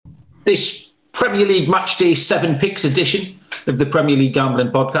this Premier League Matchday 7 Picks edition of the Premier League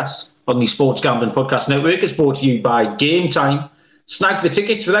Gambling Podcast on the Sports Gambling Podcast Network is brought to you by Game Time. Snag the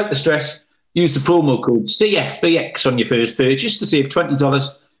tickets without the stress. Use the promo code CFBX on your first purchase to save $20.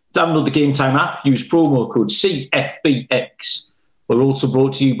 Download the Game Time app. Use promo code CFBX. We're also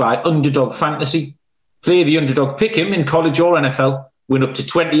brought to you by Underdog Fantasy. Play the Underdog Pick'em in college or NFL. Win up to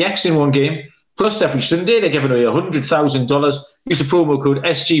 20x in one game. Plus, every Sunday, they're giving away $100,000. Use the promo code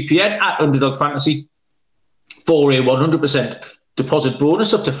SGPN at Underdog Fantasy for a 100% deposit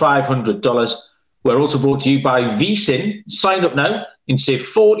bonus up to $500. We're also brought to you by VSIN. Sign up now and save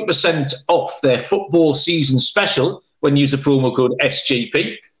 40% off their football season special when you use the promo code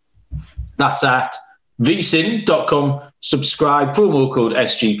SGP. That's at vsin.com. Subscribe, promo code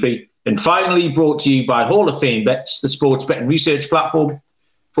SGP. And finally, brought to you by Hall of Fame Bets, the sports betting research platform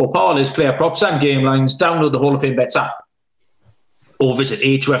for parlays, player props and game lines. Download the Hall of Fame Bets app or visit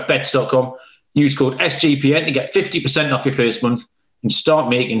hofbets.com. Use code SGPN to get 50% off your first month and start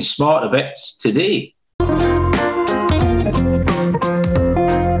making smarter bets today.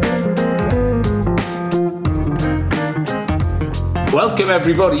 Welcome,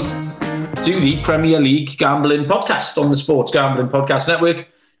 everybody, to the Premier League Gambling Podcast on the Sports Gambling Podcast Network.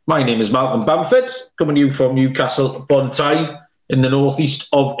 My name is Malcolm Bamford, coming to you from Newcastle upon Tyne in the northeast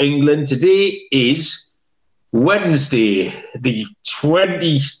of England. Today is Wednesday, the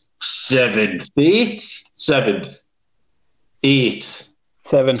 27th, 8th.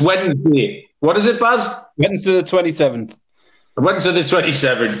 Wednesday. What is it, Baz? Wednesday the 27th. Wednesday the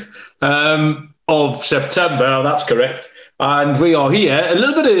 27th of September. Oh, that's correct. And we are here a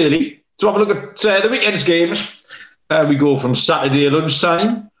little bit early to have a look at the weekend's games. We go from Saturday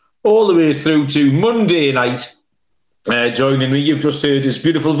lunchtime all the way through to Monday night. Joining me, you've just heard his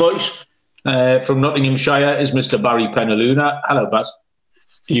beautiful voice from Nottinghamshire is Mr. Barry Penaluna. Hello, Baz.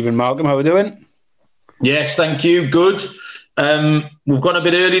 Stephen Malcolm, how are we doing? Yes, thank you. Good. We've gone a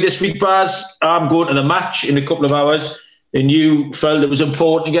bit early this week, Baz. I'm going to the match in a couple of hours, and you felt it was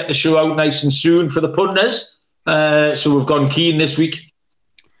important to get the show out nice and soon for the punters. So we've gone keen this week.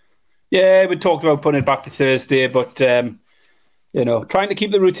 Yeah, we talked about putting it back to Thursday, but trying to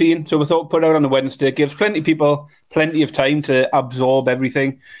keep the routine. So we thought put it out on the Wednesday. It gives plenty of people plenty of time to absorb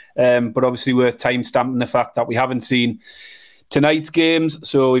everything. But obviously worth time stamping the fact that we haven't seen tonight's games,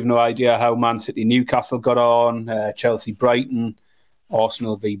 so we've no idea how Man City Newcastle got on, Chelsea Brighton,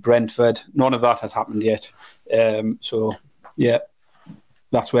 Arsenal v Brentford. None of that has happened yet. So yeah,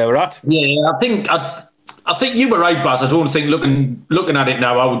 that's where we're at. Yeah, I think you were right, Baz. I don't think looking at it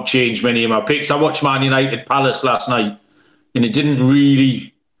now, I would change many of my picks. I watched Man United Palace last night, and it didn't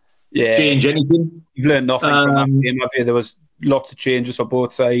really change anything. You've learned nothing from that game, have you? There was lots of changes for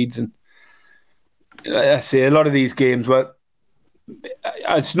both sides, and I say a lot of these games were.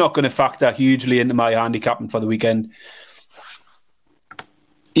 It's not going to factor hugely into my handicapping for the weekend.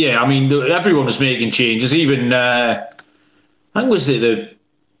 Yeah, I mean, everyone was making changes. Even, I think was it the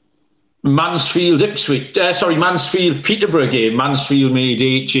Mansfield-Peterborough game. Mansfield made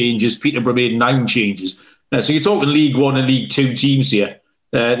 8 changes, Peterborough made 9 changes. So you're talking League 1 and League 2 teams here.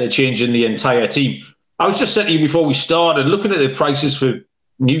 They're changing the entire team. I was just saying to you before we started, looking at the prices for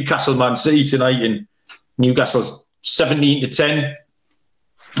Newcastle Man City tonight, and Newcastle's 17-10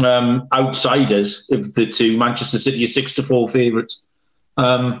 outsiders of the two. Manchester City are 6-4 favourites.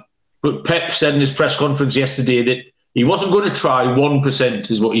 But Pep said in his press conference yesterday that he wasn't going to try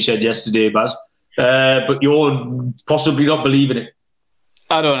 1%, is what he said yesterday, Baz. But you're possibly not believing it.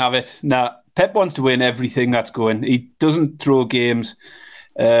 I don't have it. Nah, Pep wants to win everything that's going. He doesn't throw games.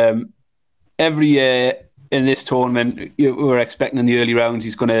 Every year in this tournament, we're expecting in the early rounds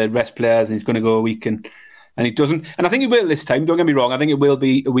he's going to rest players and he's going to go a week, and he doesn't. And I think he will this time. Don't get me wrong. I think it will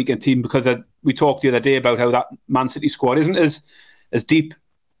be a weekend team because we talked the other day about how that Man City squad isn't as deep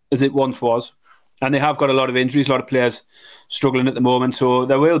as it once was. And they have got a lot of injuries, a lot of players struggling at the moment. So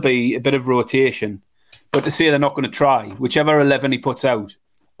there will be a bit of rotation. But to say they're not going to try, whichever 11 he puts out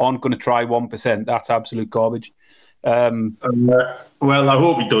aren't going to try 1%, that's absolute garbage. Well, I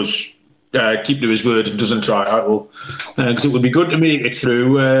hope he does keep to his word and doesn't try at all. Because it would be good to make it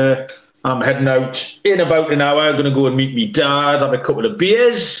through. I'm heading out in about an hour. I'm going to go and meet my dad, have a couple of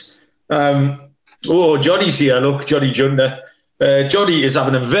beers. Johnny's here. Look, Johnny Junder. Johnny is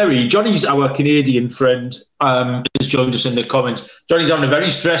having Johnny's our Canadian friend, has joined us in the comments. Johnny's having a very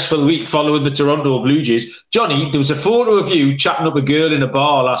stressful week following the Toronto Blue Jays. Johnny, there was a photo of you chatting up a girl in a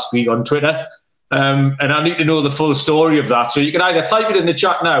bar last week on Twitter, and I need to know the full story of that. So you can either type it in the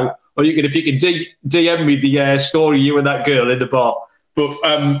chat now, or you can DM me the story you and that girl in the bar. But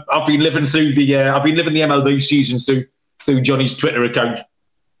I've been living the MLB season through Johnny's Twitter account.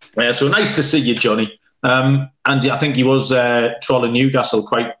 So nice to see you, Johnny. And I think he was trolling Newcastle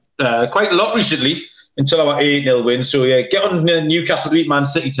quite a lot recently until our 8-0 win. So yeah, get on Newcastle to beat Man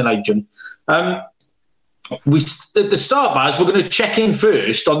City tonight, John. At the start, Baz, we're going to check in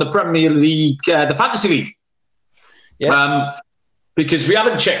first on the Premier League, the Fantasy League. Yes. Because we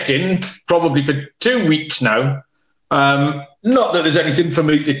haven't checked in probably for 2 weeks now. Not that there's anything for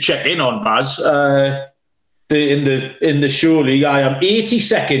me to check in on, Baz. In the show league, I am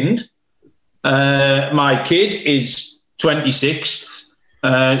 82nd. My kid is 26th.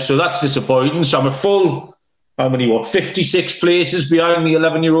 So that's disappointing. So I'm a full, 56 places behind the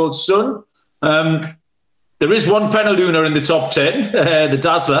 11-year-old son. There is one Penaluna in the top 10, the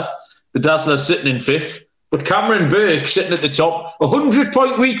Dazzler. The Dazzler's sitting in 5th. But Cameron Burke sitting at the top.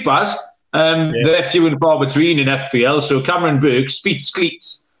 100-point week, Baz. They're few and far between in FPL. So Cameron Burke, Speets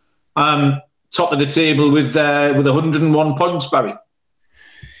Cleats, top of the table with 101 points, Barry.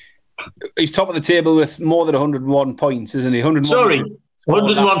 He's top of the table with more than 101 points, isn't he?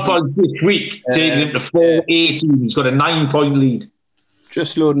 101 points this week, taking him to 418. He's got a 9-point lead.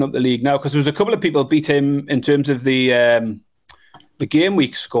 Just loading up the league now, because there was a couple of people beat him in terms of the game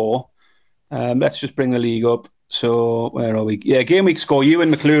week score. Let's just bring the league up. So where are we? Yeah, game week score. Ewan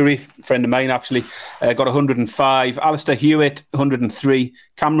McClure, friend of mine actually, got 105. Alistair Hewitt, 103.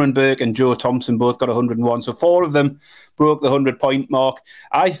 Cameron Burke and Joe Thompson both got 101. So 4 of them broke the 100-point mark.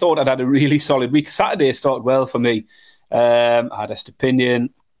 I thought I'd had a really solid week. Saturday started well for me. I had Estepinian.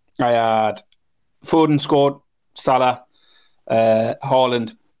 I had Foden scored. Salah.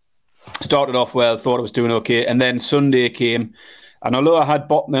 Haaland started off well. Thought I was doing okay. And then Sunday came. And although I had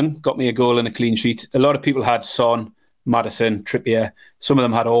Botman, got me a goal and a clean sheet, a lot of people had Son, Maddison, Trippier. Some of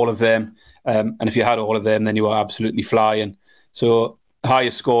them had all of them. And if you had all of them, then you were absolutely flying. So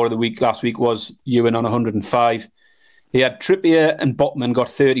highest score of the week last week was Ewan on 105. He had Trippier and Botman got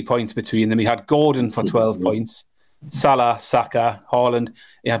 30 points between them. He had Gordon for 12 points. Salah, Saka, Haaland.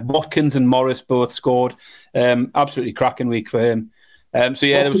 He had Watkins and Morris both scored. Absolutely cracking week for him. So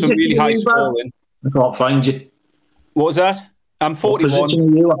yeah, there was some really high scoring. I can't find you. What was that? I'm 41.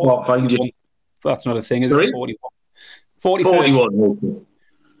 I can't find you. That's not a thing, is it? 41. 41.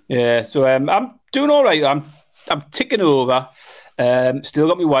 Yeah, so I'm doing all right. I'm ticking over. Still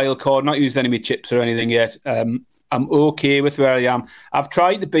got my wild card. Not used any of my chips or anything yet. I'm okay with where I am. I've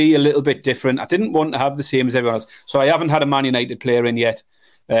tried to be a little bit different. I didn't want to have the same as everyone else. So I haven't had a Man United player in yet,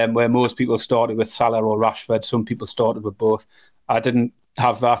 where most people started with Salah or Rashford. Some people started with both. I didn't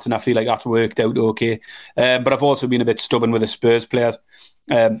have that, and I feel like that worked out okay. But I've also been a bit stubborn with the Spurs players.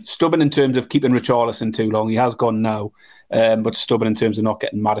 Stubborn in terms of keeping Richarlison too long. He has gone now, but stubborn in terms of not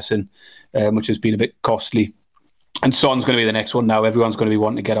getting Maddison, which has been a bit costly. And Son's going to be the next one now. Everyone's going to be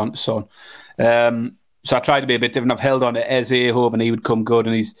wanting to get on to Son. So I tried to be a bit different. I've held on to Eze, hoping he would come good,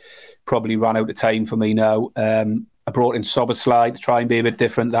 and he's probably run out of time for me now. I brought in Soberslide to try and be a bit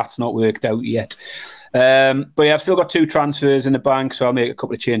different. That's not worked out yet. But yeah, I've still got 2 transfers in the bank, so I'll make a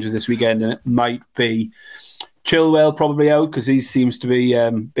couple of changes this weekend, and it might be Chilwell probably out because he seems to be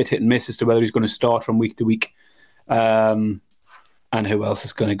a bit hit and miss as to whether he's going to start from week to week. And who else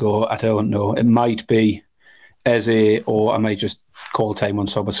is going to go? I don't know. It might be Eze, or I might just call time on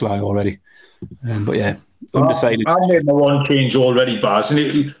Soberslide already. But yeah, undecided. I made my one change already, Baz.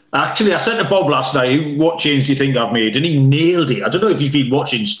 And actually, I said to Bob last night, what change do you think I've made? And he nailed it. I don't know if you've been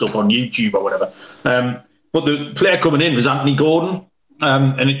watching stuff on YouTube or whatever. But the player coming in was Anthony Gordon.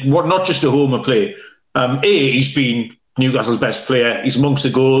 And it was not just a homer play. He's been Newcastle's best player. He's amongst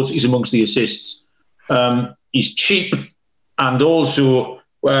the goals. He's amongst the assists. He's cheap. And also,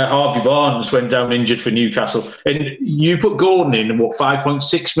 Harvey Barnes went down injured for Newcastle. And you put Gordon in,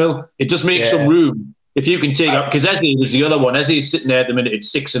 5.6 mil? It does make some room. If you can take up, because Eze was the other one. Eze is sitting there at the minute at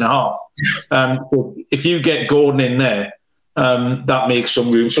 6.5. So if you get Gordon in there, that makes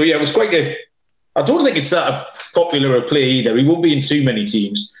some room. So yeah, it was quite a. I don't think it's that popular a play either. He won't be in too many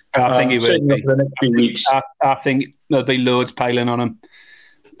teams. I think he will be. For the next few weeks. I think there'll be loads piling on him.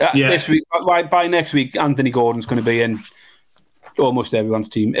 This week, by next week, Anthony Gordon's going to be in almost everyone's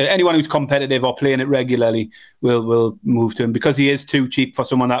team. Anyone who's competitive or playing it regularly will move to him because he is too cheap for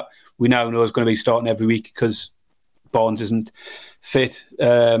someone that we now know is going to be starting every week because Barnes isn't fit.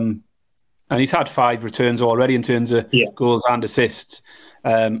 And he's had 5 returns already in terms of goals and assists.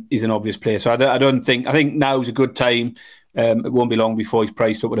 He's an obvious player. So I think now's a good time. It won't be long before he's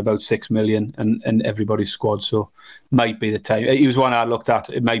priced up at about 6 million and everybody's squad. So might be the time. He was one I looked at.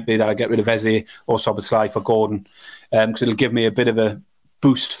 It might be that I get rid of Eze or Soberslide for Gordon because it'll give me a bit of a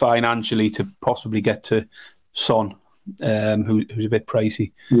boost financially to possibly get to Son, who's a bit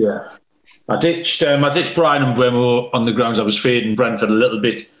pricey. Yeah. I ditched Brian and Bremo on the grounds I was fading Brentford a little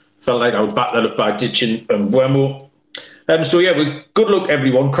bit felt like I would back that up by ditching Buemo. So yeah, good luck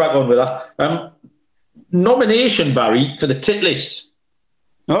everyone. Crack on with that. Nomination, Barry, for the tit list.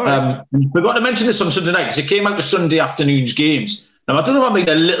 All right. Forgot to mention this on Sunday night because it came out with Sunday afternoon's games. Now I don't know if I'm being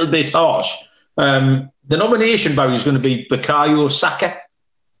a little bit harsh. The nomination, Barry, is going to be Bukayo Saka.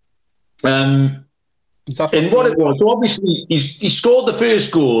 And what it was, so obviously he scored the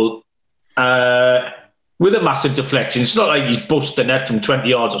first goal with a massive deflection. It's not like he's bust the net from 20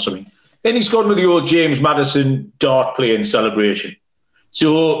 yards or something. Then he scored with the old James Maddison dart playing celebration.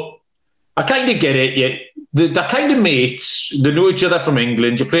 So I kind of get it. Yeah. They're kind of mates. They know each other from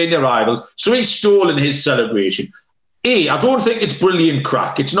England. You're playing their idols. So he's stolen his celebration. I don't think it's brilliant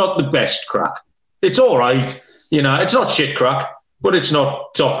crack. It's not the best crack. It's all right. You know, it's not shit crack, but it's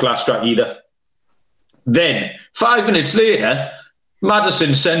not top class crack either. Then, 5 minutes later,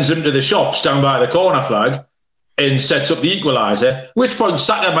 Maddison sends him to the shops down by the corner flag and sets up the equaliser, at which point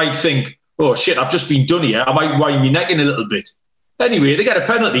Saka might think, oh shit, I've just been done here. I might wind my neck in a little bit. Anyway, they get a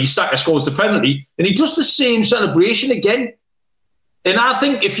penalty. Saka scores the penalty, and he does the same celebration again. And I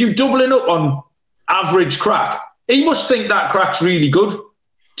think if you're doubling up on average crack, he must think that crack's really good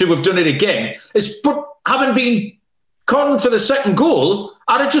to have done it again. But having been conned for the second goal,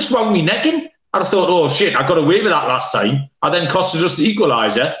 I'd have just wound my neck in. I'd have thought, oh shit, I got away with that last time. I then costed us the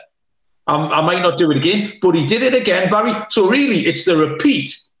equaliser. I might not do it again, but he did it again, Barry. So really, it's the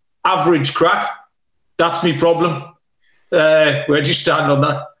repeat average crack. That's my problem. Where do you stand on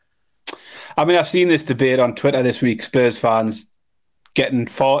that? I mean, I've seen this debate on Twitter this week. Spurs fans getting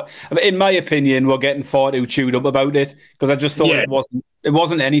fought. I mean, in my opinion, we're getting fought who chewed up about it because I just thought it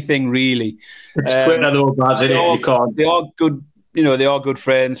wasn't anything really. It's Twitter though, lads. They are good. You know, they are good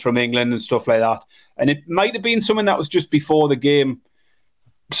friends from England and stuff like that. And it might have been something that was just before the game,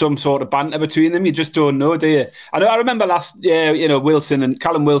 some sort of banter between them. You just don't know, do you? I remember last year, you know,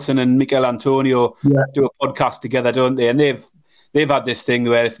 Callum Wilson and Mikel Antonio do a podcast together, don't they? And they've had this thing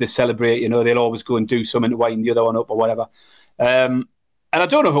where if they celebrate, you know, they'll always go and do something to wind the other one up or whatever. And I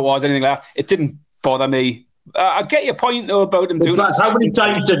don't know if it was anything like that. It didn't bother me. I get your point though about him doing it. How many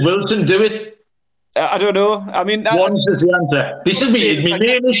times did Wilson do it? I don't know. I mean, once is the answer. This is my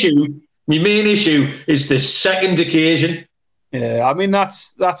main issue. My main issue is the second occasion. Yeah, I mean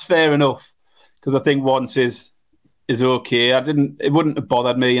that's fair enough because I think once is okay. It wouldn't have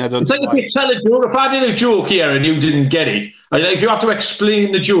bothered me. And I don't. It's like if you tell a joke. If I did a joke here and you didn't get it, if you have to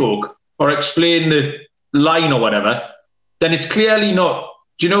explain the joke or explain the line or whatever, then it's clearly not.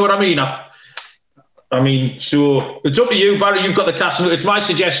 Do you know what I mean? I mean, so it's up to you, Barry. You've got the casting. It's my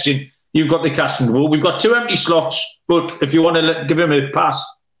suggestion. You've got the casting rule. We've got 2 empty slots, but if you want to give him a pass,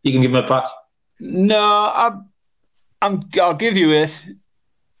 you can give him a pass. No, I'll give you it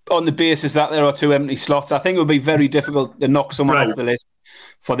on the basis that there are 2 empty slots. I think it would be very difficult to knock someone off the list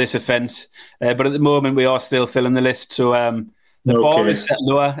for this offence. But at the moment, we are still filling the list. So the bar is set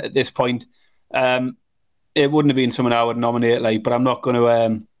lower at this point. It wouldn't have been someone I would nominate, but I'm not going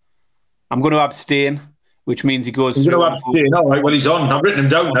to. I'm going to abstain, which means he goes. He's going to abstain. All right. Well, he's on. I've written him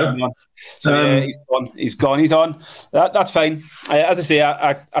down now. So he's gone. He's gone. He's on. That's fine. As I say,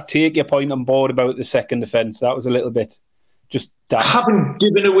 I take your point on board about the second offence. That was a little bit just. I haven't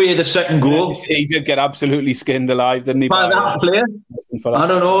given away the second goal. He did get absolutely skinned alive, didn't he? By that player. I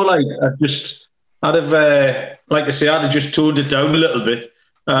don't know. I'd have just toned it down a little bit.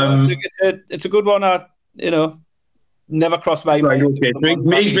 It's a good one. Never crossed my mind. Okay.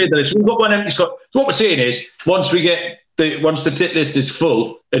 He's made the list. We've got 1 empty slot. So what we're saying is, once the tit list is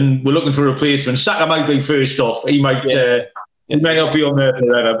full and we're looking for a replacement, Saka might be first off. He might not be on there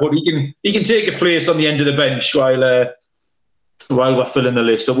forever, but he can take a place on the end of the bench while we're filling the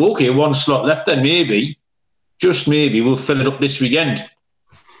list. So okay, 1 slot left. Then maybe, just maybe, we'll fill it up this weekend.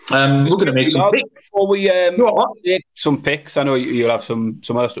 We're going to make some picks before we make some picks. I know you'll have some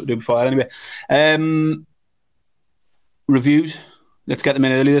other stuff to do before that anyway. Reviews. Let's get them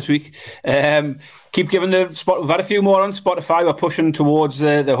in early this week. Keep giving the spot. We've had a few more on Spotify. We're pushing towards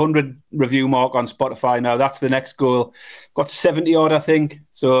the 100 review mark on Spotify now. That's the next goal. Got 70 odd, I think.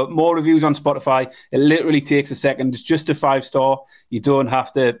 So more reviews on Spotify. It literally takes a second. It's just a 5-star. You don't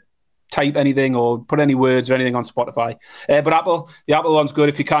have to type anything or put any words or anything on Spotify. But the Apple one's good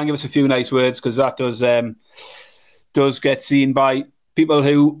if you can give us a few nice words because that does get seen by people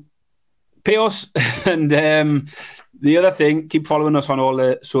who pay us. And the other thing, keep following us on all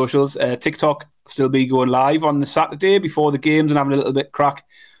the socials. TikTok still be going live on the Saturday before the games and having a little bit crack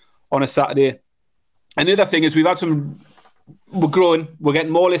on a Saturday. And the other thing is we've had some we're growing. We're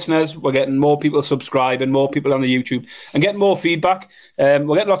getting more listeners. We're getting more people subscribing, more people on the YouTube, and getting more feedback.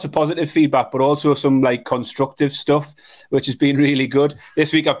 We're getting lots of positive feedback, but also some like constructive stuff, which has been really good.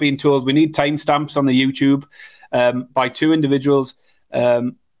 This week I've been told we need timestamps on the YouTube by 2 individuals.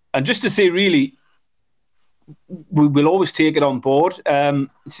 And just to say, really, we will always take it on board.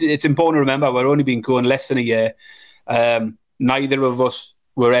 It's important to remember we're only been going less than a year. Neither of us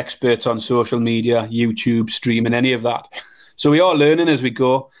were experts on social media, YouTube, streaming, any of that. So we are learning as we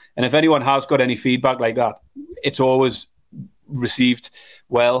go. And if anyone has got any feedback like that, it's always received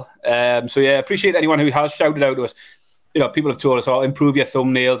well. So yeah, appreciate anyone who has shouted out to us. You know, people have told us, oh, improve your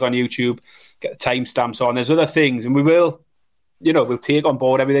thumbnails on YouTube, get timestamps on. There's other things, and we will, you know, we'll take on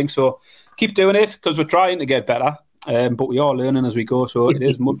board everything. So keep doing it because we're trying to get better. But we are learning as we go, so it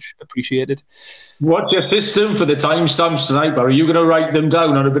is much appreciated. What's your system for the timestamps tonight, Barry? Are you going to write them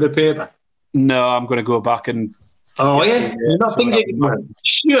down on a bit of paper? No, I'm going to go back and... Oh, yeah? You're not thinking...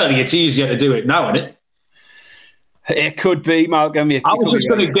 Surely it's easier to do it now, isn't it? It could be, Malcolm. I was just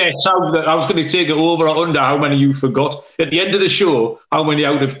going to guess I was going to take it over or under how many you forgot. At the end of the show, how many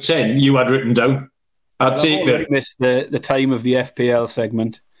out of 10 you had written down. I'd take that. I missed the time of the FPL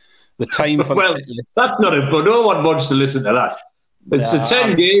segment. The time for well, that's not it, but no one wants to listen to that. It's the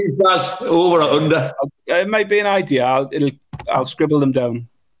 10 games, that's over or under. It might be an idea. I'll scribble them down.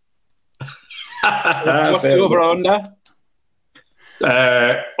 What's the over or under?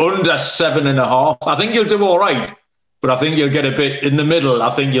 Under 7.5. I think you'll do all right, but I think you'll get a bit in the middle. I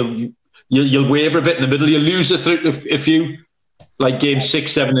think you'll waver a bit in the middle. You'll lose a few, like games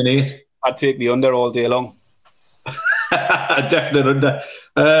 6, 7, and 8. I'd take the under all day long. Definite under.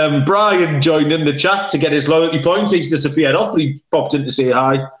 Brian joined in the chat to get his loyalty points. He's disappeared off, but he popped in to say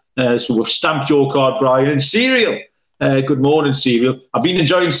hi. So we've stamped your card, Brian. And Serial. Good morning, Serial. I've been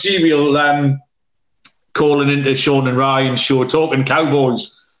enjoying Serial calling into Sean and Ryan's show, talking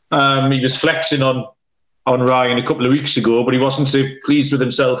Cowboys. He was flexing on Ryan a couple of weeks ago, but he wasn't so pleased with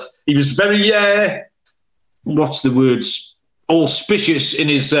himself. He was very, what's the words? Auspicious in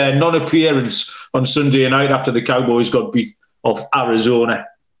his non-appearance on Sunday night after the Cowboys got beat off Arizona.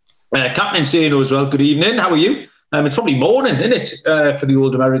 Captain Insano as well, good evening. How are you? It's probably morning, isn't it, for the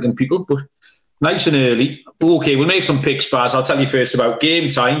old American people, but nice and early. Okay, we'll make some picks, Baz. I'll tell you first about game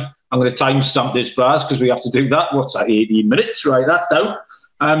time. I'm going to timestamp this, Baz, because we have to do that. What's that, 18 minutes? Write that down.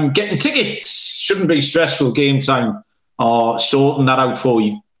 Getting tickets. Shouldn't be stressful. Game time are sorting that out for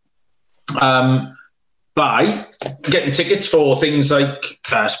you. By getting tickets for things like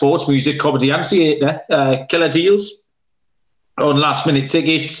sports, music, comedy and theatre, killer deals on last-minute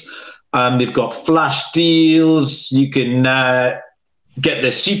tickets. They've got flash deals. You can get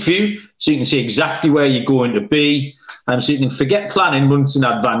the seat view so you can see exactly where you're going to be. So you can forget planning months in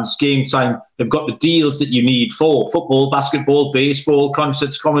advance. Game time, they've got the deals that you need for football, basketball, baseball,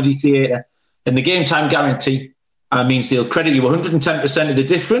 concerts, comedy, theatre. And the game time guarantee means they'll credit you 110% of the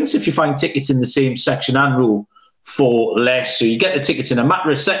difference if you find tickets in the same section and row for less. So you get the tickets in a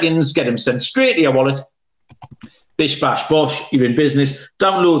matter of seconds, get them sent straight to your wallet. Bish, bash, bosh, you're in business.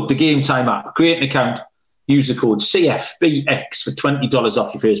 Download the Game Time app, create an account, use the code CFBX for $20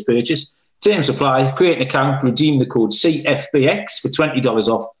 off your first purchase. Terms apply, create an account, redeem the code CFBX for $20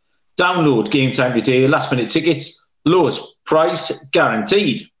 off. Download Game Time today, last minute tickets, lowest price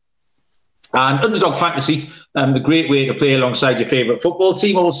guaranteed. And Underdog Fantasy, the great way to play alongside your favourite football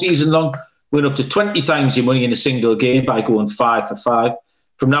team all season long. Win up to 20 times your money in a single game by going 5 for 5.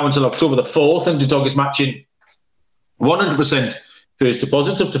 From now until October the 4th, Underdog is matching 100% first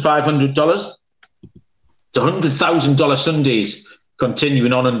deposits up to $500. It's $100,000 Sundays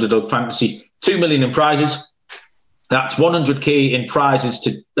continuing on Underdog Fantasy. $2 million in prizes. That's $100K in prizes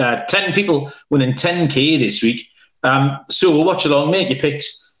to 10 people winning $10K this week. So watch along, make your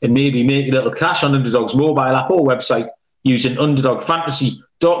picks, and maybe make a little cash on Underdog's mobile app or website using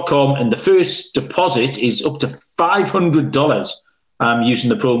underdogfantasy.com. And the first deposit is up to $500 using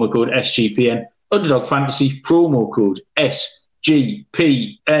the promo code SGPN. Underdog Fantasy, promo code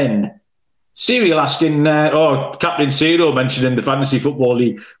SGPN. Serial asking, Captain Cero mentioned in the Fantasy Football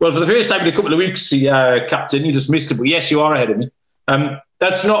League. Well, for the first time in a couple of weeks, Captain, you just missed it, but yes, you are ahead of me.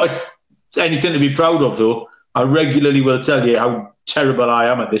 That's not anything to be proud of, though. I regularly will tell you how terrible I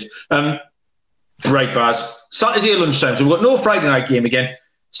am at this. Right, Baz. Saturday at lunchtime. So we've got no Friday night game again.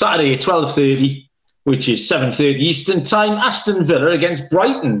 Saturday at 12:30, which is 7:30 Eastern time. Aston Villa against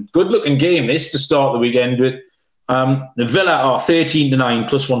Brighton. Good-looking game, this, to start the weekend with. The Villa are 13-9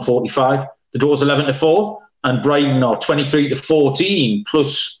 plus 145. The draw's 11-4. And Brighton are 23-14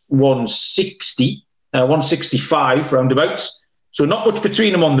 plus 160. 165 roundabouts. So not much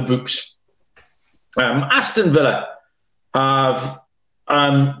between them on the books. Aston Villa have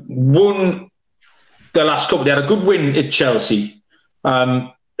won the last couple. They had a good win at Chelsea.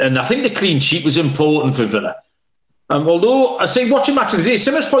 And I think the clean sheet was important for Villa. Although, I say, watching Match of the Day,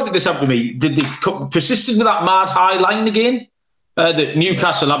 Simmons pointed this out to me. Did they persisted with that mad high line again? That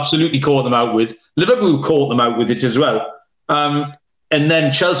Newcastle absolutely caught them out with. Liverpool caught them out with it as well. And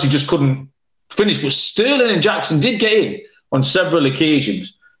then Chelsea just couldn't finish. But Sterling and Jackson did get in on several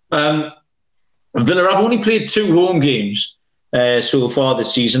occasions. Villa have only played 2 home games so far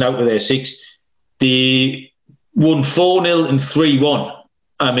this season out of their 6. They won 4-0 and 3-1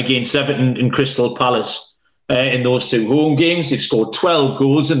 against Everton and Crystal Palace in those 2 home games. They've scored 12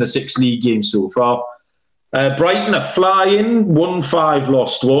 goals in the 6 league games so far. Brighton are flying, 1-5,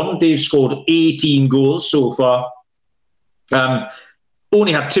 lost 1. They've scored 18 goals so far.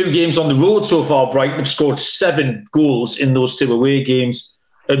 Only had 2 games on the road so far. Brighton have scored 7 goals in those 2 away games.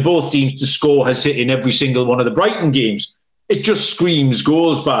 And both teams to score has hit in every single one of the Brighton games. It just screams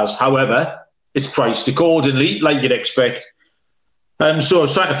goals, Baz. However, it's priced accordingly, like you'd expect. So I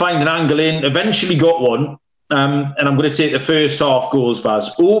was trying to find an angle in, eventually got one, and I'm going to take the first half goals,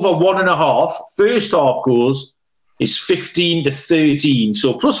 Baz. Over 1.5, first half goals is 15-13.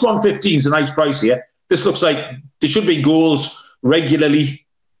 So plus 115 is a nice price here. This looks like there should be goals regularly,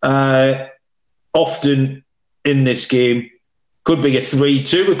 often in this game. Could be a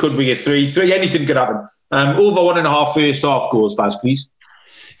 3-2, it could be a 3-3, anything could happen. Over 1.5 first half goals, Baz, please.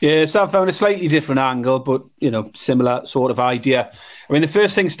 Yeah, so I found a slightly different angle, but, similar sort of idea. I mean, the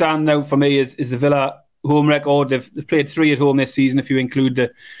first thing standing out for me is the Villa home record. They've played 3 at home this season, if you include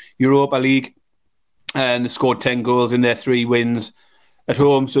the Europa League, and they've scored 10 goals in their 3 wins at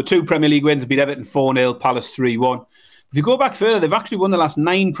home. So 2 Premier League wins, beat Everton 4-0, Palace 3-1. If you go back further, they've actually won the last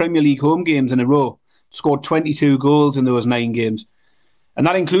 9 Premier League home games in a row, scored 22 goals in those 9 games. And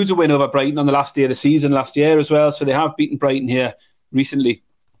that includes a win over Brighton on the last day of the season last year as well. So they have beaten Brighton here recently.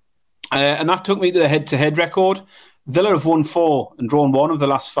 And that took me to the head-to-head record. Villa have won 4 and drawn 1 of the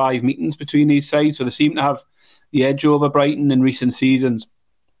last 5 meetings between these sides, so they seem to have the edge over Brighton in recent seasons.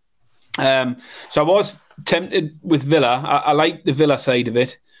 So I was tempted with Villa. I like the Villa side of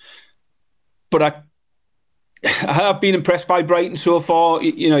it, but I have been impressed by Brighton so far.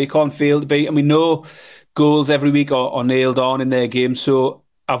 You can't fail to be. I mean, no goals every week are nailed on in their game, so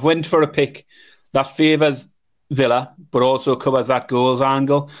I've went for a pick that favours Villa, but also covers that goals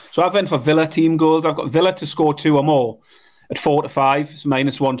angle. So I've went for Villa team goals. I've got Villa to score 2 or more at 4-5, so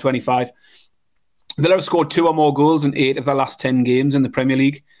minus 125. Villa have scored 2 or more goals in 8 of their last 10 games in the Premier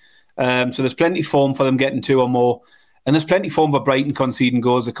League. So there's plenty form for them getting 2 or more. And there's plenty form for Brighton conceding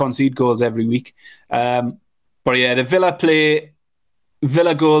goals. They concede goals every week. But yeah, the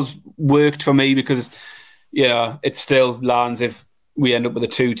Villa goals worked for me because, it still lands if we end up with a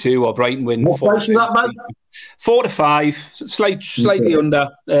 2-2 or Brighton win 4-5, slightly under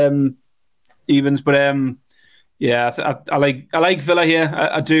evens. But I like Villa here.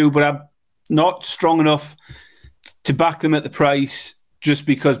 I do, but I'm not strong enough to back them at the price just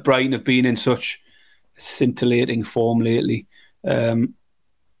because Brighton have been in such scintillating form lately.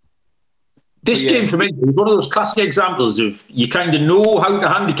 This game for me is one of those classic examples of you kind of know how to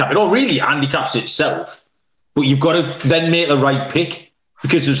handicap it, or really it handicaps itself, but you've got to then make the right pick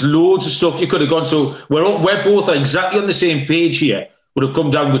because there's loads of stuff you could have gone. So we're both exactly on the same page here, would have come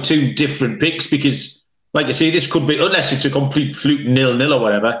down with 2 different picks because, like I say, this could be, unless it's a complete fluke 0-0 or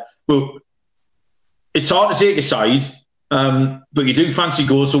whatever, but it's hard to take a side. But you do fancy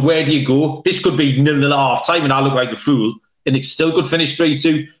goals, so where do you go? This could be 0-0 at half time and I look like a fool, and it still could finish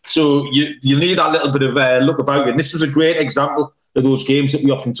 3-2. So you need that little bit of look about it. And this is a great example of those games that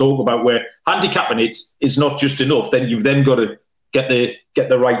we often talk about where handicapping it is not just enough. Then you've then got to get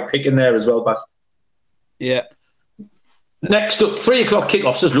the right pick in there as well, Pat. Yeah. Next up, 3 o'clock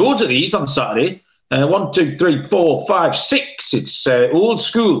kickoffs. There's loads of these on Saturday. 1, 2, 3, 4, 5, 6. It's old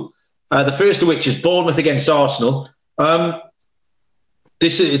school. The first of which is Bournemouth against Arsenal.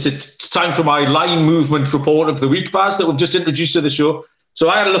 It's time for my line movement report of the week, Baz, that we've just introduced to the show. So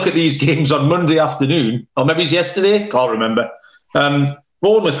I had a look at these games on Monday afternoon, or maybe it's yesterday, can't remember.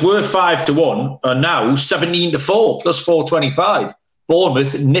 Bournemouth were 5-1, and now 17-4, plus 425.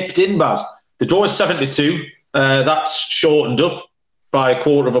 Bournemouth nipped in, Baz. The draw is 7-2. That's shortened up by a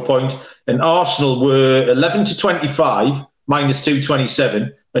quarter of a point. And Arsenal were 11-25, minus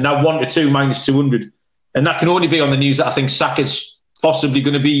 227, and now 1-2, minus 200. And that can only be on the news that I think Saka's possibly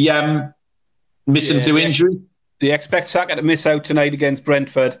going to be missing through injury. They expect Saka to miss out tonight against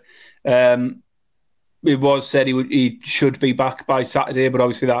Brentford. It was said he should be back by Saturday, but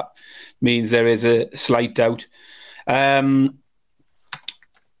obviously that means there is a slight doubt.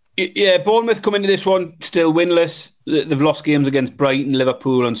 Yeah, Bournemouth come into this one still winless. They've lost games against Brighton,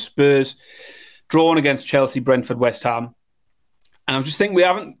 Liverpool and Spurs, drawn against Chelsea, Brentford, West Ham. And I'm just thinking we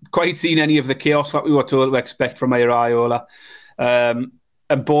haven't quite seen any of the chaos that we were told to expect from Iraola. And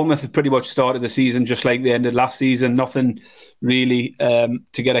Bournemouth have pretty much started the season just like they ended last season. Nothing really to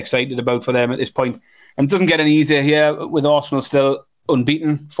get excited about for them at this point. And it doesn't get any easier here with Arsenal still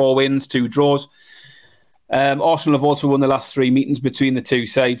unbeaten, 4 wins, 2 draws. Arsenal have also won the last 3 meetings between the two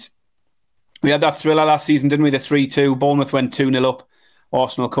sides. We had that thriller last season, didn't we? The 3-2. Bournemouth went 2-0 up.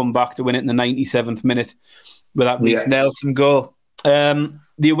 Arsenal come back to win it in the 97th minute with that Reece Nelson goal.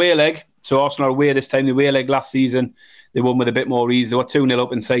 The away leg, so Arsenal are away this time. The away leg last season, they won with a bit more ease. They were 2-0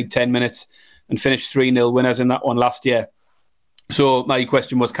 up inside 10 minutes and finished 3-0 winners in that one last year. So my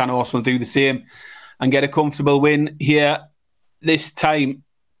question was, can Arsenal do the same and get a comfortable win here this time?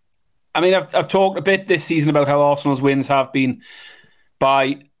 I mean, I've talked a bit this season about how Arsenal's wins have been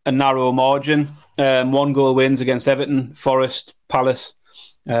by a narrow margin. 1-goal wins against Everton, Forest, Palace.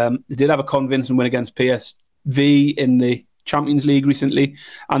 They did have a convincing win against PSV in the Champions League recently,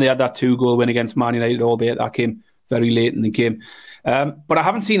 and they had that 2-goal win against Man United, albeit that came very late in the game. But I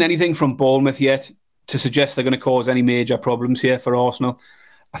haven't seen anything from Bournemouth yet to suggest they're going to cause any major problems here for Arsenal.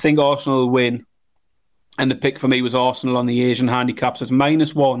 I think Arsenal will win. And the pick for me was Arsenal on the Asian handicap. So it's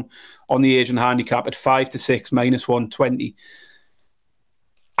 -1 on the Asian handicap at 5-6, -120.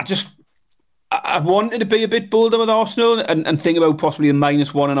 I wanted to be a bit bolder with Arsenal and think about possibly a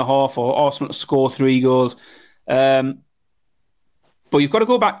 -1.5 or Arsenal to score 3 goals. But you've got to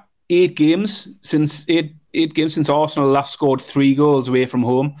go back 8 games since Arsenal last scored 3 goals away from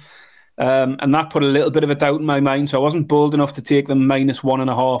home. And that put a little bit of a doubt in my mind. So I wasn't bold enough to take them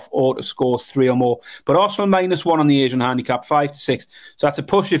 -1.5 or to score 3 or more. But Arsenal -1 on the Asian handicap, 5-6. So that's a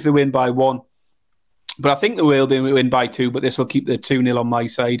push if they win by 1. But I think they will win by 2, but this will keep the 2-0 on my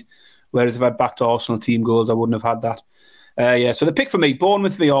side. Whereas if I'd backed Arsenal team goals, I wouldn't have had that. So the pick for me,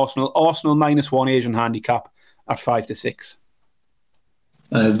 Bournemouth v Arsenal, Arsenal -1 Asian handicap at 5-6.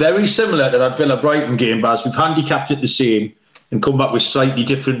 Very similar to that Villa-Brighton game, Baz. We've handicapped it the same and come back with slightly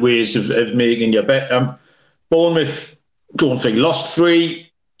different ways of making your bet. Bournemouth drawn 3, lost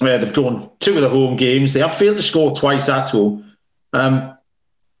 3. They've drawn 2 of the home games. They have failed to score twice at home.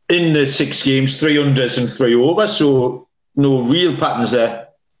 In the 6 games, 3 unders and 3 over, so no real patterns there.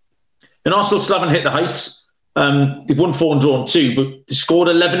 And Arsenal still haven't hit the heights. They've won 4 and drawn 2, but they scored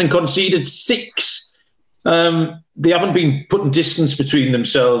 11 and conceded 6. They haven't been putting distance between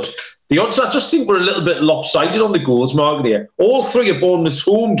themselves. The odds, I just think, were a little bit lopsided on the goals market here. All 3 of Bournemouth's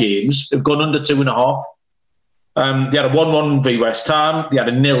home games have gone under 2.5. They had a 1-1 v West Ham, they had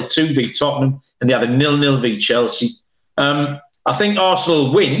a 0-2 v Tottenham, and they had a 0-0 v Chelsea. I think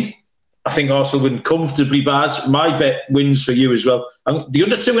Arsenal win. I think Arsenal win comfortably, Baz. My bet wins for you as well. The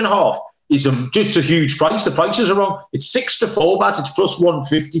under 2.5 is just a huge price. The prices are wrong. It's 6-4, Baz. It's plus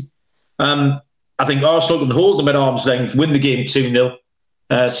 150. I think Arsenal can hold them at arm's length, win the game 2-0.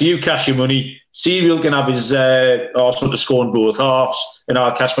 So you cash your money. Serial can have his Arsenal to score in both halves, and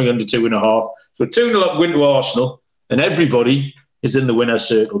I'll cash my under 2.5. So 2-0 up win to Arsenal, and everybody is in the winner's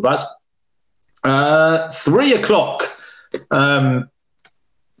circle, Baz. 3 o'clock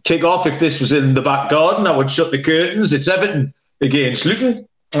kick off. If this was in the back garden, I would shut the curtains. It's Everton against Luton.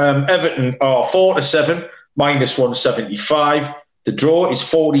 Everton are 4-7, -175. The draw is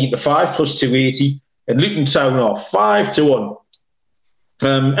 14-5, plus 280. And Luton Town are 5-1.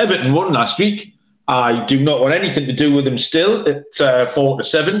 Everton won last week. I do not want anything to do with them still at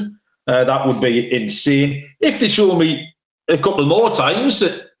 4-7. That would be insane. If they show me a couple more times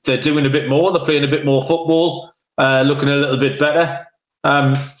that they're doing a bit more, they're playing a bit more football, looking a little bit better,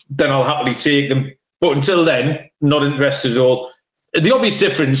 then I'll happily take them. But until then, not interested at all. The obvious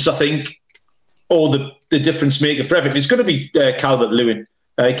difference, I think, or the difference maker for Everton is going to be Calvert-Lewin.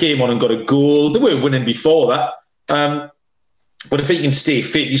 He came on and got a goal. They were winning before that. But if he can stay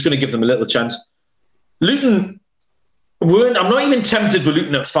fit, he's going to give them a little chance. Luton weren't. I'm not even tempted with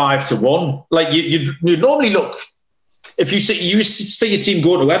Luton at 5-1. Like you normally look, if you see a team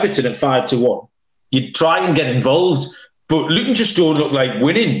go to Everton at 5-1, you'd try and get involved. But Luton just don't look like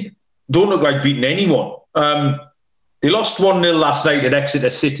winning. Don't look like beating anyone. They lost 1-0 last night at Exeter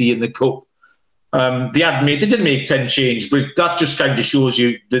City in the cup. They didn't make 10 changes, but that just kind of shows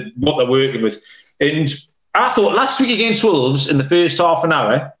you what they're working with. And I thought last week against Wolves in the first half an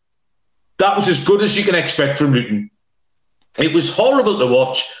hour, that was as good as you can expect from Luton. It was horrible to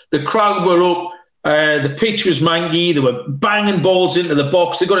watch. The crowd were up. The pitch was mangy. They were banging balls into the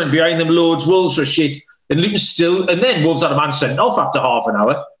box. They got in behind them loads. Wolves were shit. And Luton still... And then Wolves had a man sent off after half an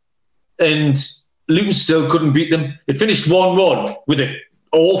hour. And Luton still couldn't beat them. It finished 1-1 with a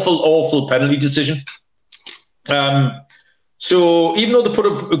awful penalty decision. So even though they put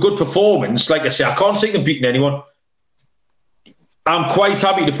up a good performance, like I say, I can't see them beating anyone. I'm quite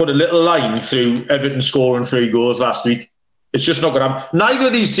happy to put a little line through Everton scoring 3 goals last week. It's just not going to happen. Neither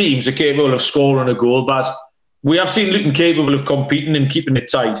of these teams are capable of scoring a goal, Baz. We have seen Luton capable of competing and keeping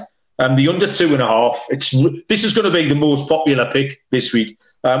it tight. The under 2.5, this is going to be the most popular pick this week.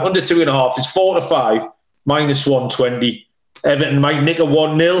 Under 2.5, it's 4-5, minus 120. Everton might nick a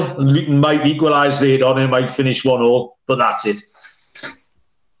 1-0, and Luton might equalise later on and it might finish 1-1, but that's it.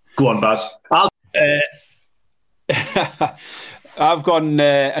 Go on, Baz. I've gone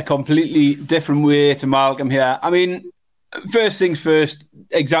a completely different way to Malcolm here. I mean, first things first,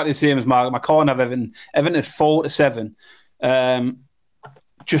 exactly the same as Malcolm. I can't have Everton. Everton at 4-7.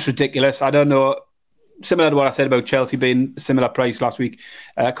 Just ridiculous. I don't know. Similar to what I said about Chelsea being a similar price last week.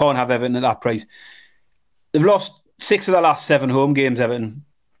 I can't have Everton at that price. They've lost 6 of their last 7 home games, Everton.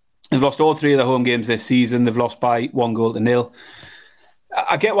 They've lost all 3 of their home games this season. They've lost by 1-0.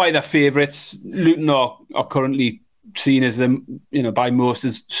 I get why they're favourites. Luton are currently seen as them, by most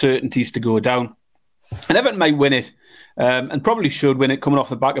as certainties to go down. And Everton might win it, and probably should win it coming off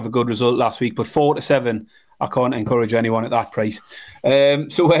the back of a good result last week. But 4-7, I can't encourage anyone at that price.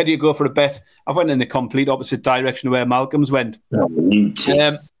 So where do you go for a bet? I've went in the complete opposite direction of where Malcolm's went.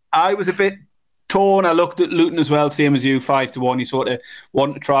 I was a bit torn. I looked at Luton as well, same as you, 5-1. You sort of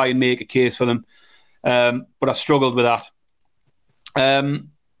want to try and make a case for them, but I struggled with that.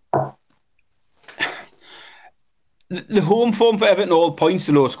 The home form for Everton all points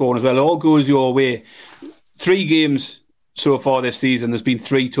to low scoring as well. It all goes your way. 3 games so far this season, there's been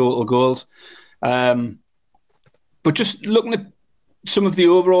 3 total goals. But just looking at some of the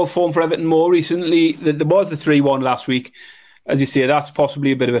overall form for Everton more recently, there was the 3-1 last week. As you say, that's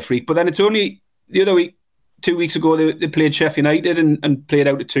possibly a bit of a freak. But then it's only the other week, 2 weeks ago, they played Sheffield United and played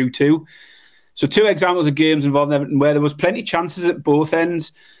out at 2-2. So 2 examples of games involving Everton where there was plenty of chances at both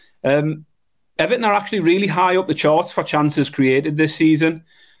ends. Everton are actually really high up the charts for chances created this season.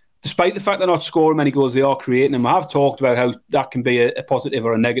 Despite the fact they're not scoring many goals, they are creating them. I have talked about how that can be a positive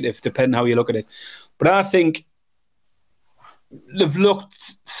or a negative, depending how you look at it. But I think they've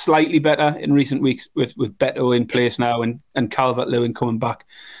looked slightly better in recent weeks with Beto in place now and Calvert-Lewin coming back.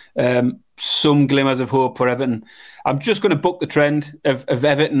 Some glimmers of hope for Everton. I'm just going to book the trend of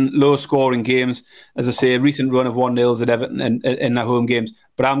Everton low-scoring games. As I say, a recent run of 1-0s at Everton in their home games.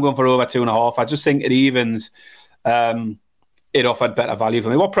 But I'm going for over 2.5. I just think it evens. It offered better value for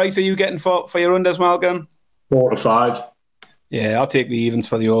me. What price are you getting for your unders, Malcolm? 4-5. Yeah, I'll take the evens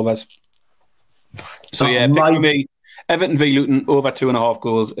for the overs. So yeah, pick for me, Everton v Luton, over 2.5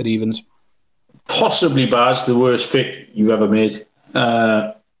 goals at evens. Possibly, Baz, the worst pick you've ever made.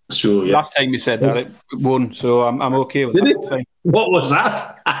 So yeah. Last time you said that, it won, so I'm okay with that. What was that?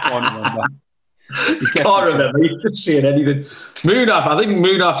 I can't remember. He's just saying anything. Munaf, I think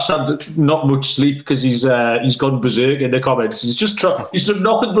Munaf's had not much sleep because he's gone berserk in the comments. He's done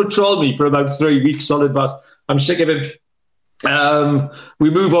nothing but troll me for about 3 weeks solid, but I'm sick of him. We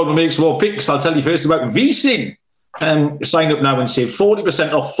move on and make some more picks. I'll tell you first about VSIN. Sign up now and save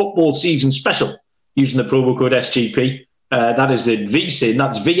 40% off football season special using the promo code SGP. That is at VSIN,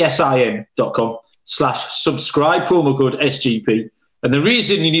 that's VSIN.com/subscribe, promo code SGP. And the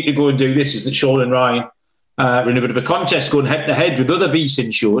reason you need to go and do this is that Sean and Ryan are in a bit of a contest going head-to-head with other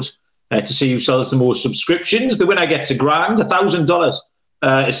VSIN shows to see who sells the most subscriptions. The winner gets $1,000,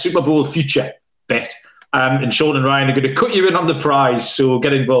 a Super Bowl future bet. And Sean and Ryan are going to cut you in on the prize, so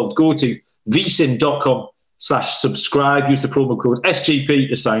get involved. Go to VSIN.com/subscribe, use the promo code SGP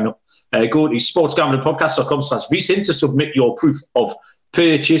to sign up. Go to sportsgamblingpodcast.com/VSIN to submit your proof of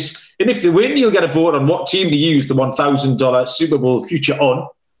purchase. And if you win, you'll get a vote on what team to use the $1,000 Super Bowl future on.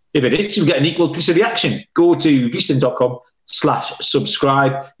 If it is, you'll get an equal piece of the action. Go to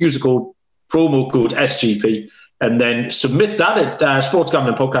VSIN.com/subscribe, use the promo code SGP, and then submit that at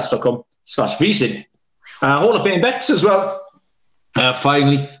sportsgamblingpodcast.com/VSIN. Hall of Fame bets as well.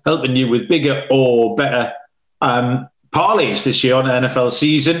 Finally, helping you with bigger or better parlays this year on the NFL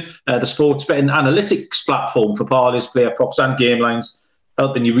season. The sports betting analytics platform for parlays, player props and game lines,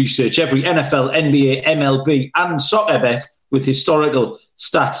 helping you research every NFL, NBA, MLB and soccer bet with historical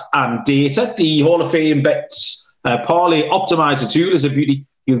stats and data. The Hall of Fame bets parlay optimizer tool is a beauty.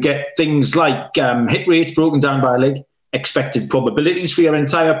 You'll get things like hit rates broken down by leg, expected probabilities for your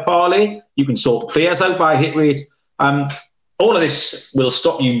entire parlay. You can sort players out by hit rate. All of this will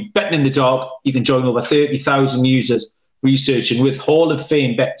stop you betting in the dark. You can join over 30,000 users researching with Hall of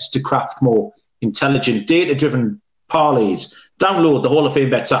Fame bets to craft more intelligent, data-driven parlays. Download the Hall of Fame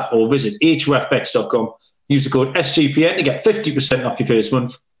bets app or visit hofbets.com. Use the code SGPN to get 50% off your first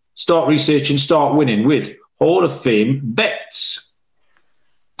month. Start researching, start winning with Hall of Fame bets.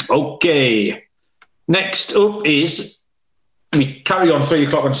 Okay. Next up is, we carry on 3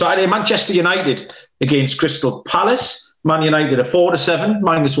 o'clock on Saturday, Manchester United against Crystal Palace. Man United are 4-7,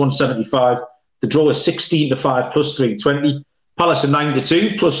 minus 175. The draw is 16-5, plus 320. Palace are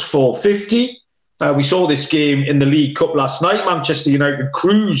 9-2, plus 450. We saw this game in the League Cup last night. Manchester United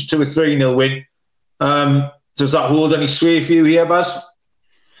cruised to a 3-0 win. Does that hold any sway for you here, Baz?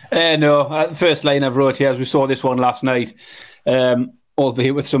 No. The first line I've wrote here, as we saw this one last night,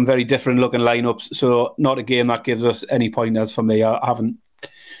 albeit with some very different looking lineups. So not a game that gives us any pointers for me. I haven't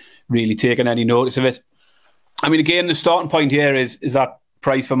really taken any notice of it. I mean, again, the starting point here is that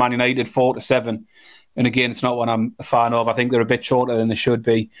price for Man United, 4-7. And again, it's not one I'm a fan of. I think they're a bit shorter than they should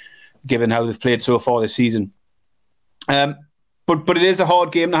be, given how they've played so far this season. But it is a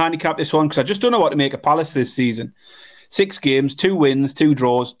hard game to handicap this one, because I just don't know what to make of Palace this season. 6 games, 2 wins, 2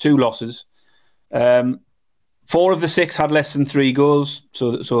 draws, 2 losses. 4 of the 6 had less than 3 goals,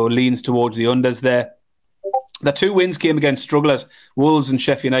 so leans towards the unders there. The 2 wins came against strugglers, Wolves and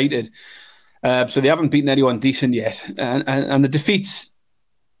Sheffield United. So they haven't beaten anyone decent yet. And the defeats,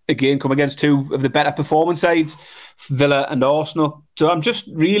 again, come against 2 of the better performing sides, Villa and Arsenal. So I'm just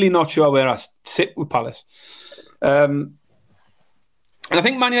really not sure where I sit with Palace. And I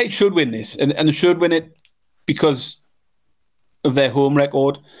think Man United should win this, and they should win it because of their home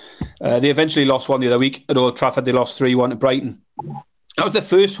record. They eventually lost one the other week at Old Trafford. They lost 3-1 to Brighton. That was their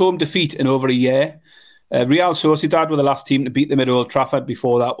first home defeat in over a year. Real Sociedad were the last team to beat them at Old Trafford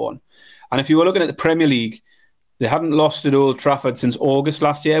before that one. And if you were looking at the Premier League, they hadn't lost at Old Trafford since August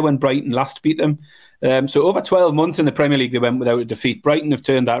last year when Brighton last beat them. So over 12 months in the Premier League, they went without a defeat. Brighton have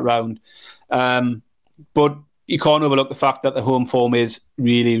turned that round. But you can't overlook the fact that the home form is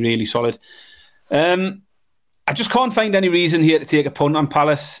really, really solid. I just can't find any reason here to take a punt on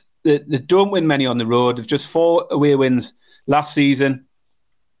Palace. They don't win many on the road. They've just 4 away wins last season,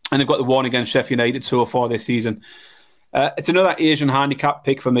 and they've got the 1 against Sheffield United so far this season. It's another Asian handicap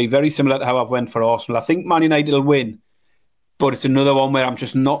pick for me, very similar to how I've went for Arsenal. I think Man United will win, but it's another one where I'm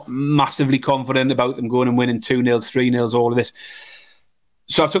just not massively confident about them going and winning 2-0, 3-0, all of this.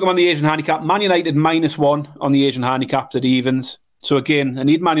 So I've took them on the Asian handicap. Man United -1 on the Asian handicap at evens. So again, I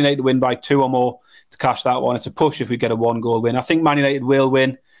need Man United to win by 2 or more to cash that one. It's a push if we get a 1-goal win. I think Man United will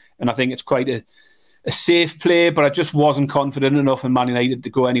win, and I think it's quite a safe play, but I just wasn't confident enough in Man United to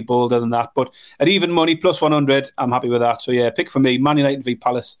go any bolder than that. But at even money, +100, I'm happy with that. So yeah, pick for me, Man United v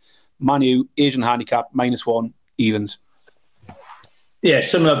Palace, Man U, Asian handicap, -1, evens. Yeah,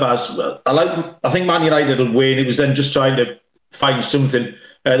 similar, Baz. I think Man United will win. It was then just trying to find something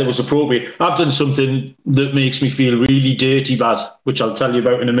that was appropriate. I've done something that makes me feel really dirty, Baz, which I'll tell you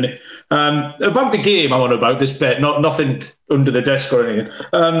about in a minute. About the game, I'm on about this bet, nothing under the desk or anything.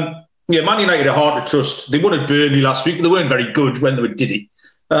 Yeah, Man United are hard to trust. They won at Burnley last week, but they weren't very good when they were Diddy.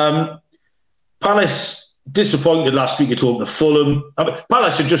 Palace disappointed last week at home to Fulham.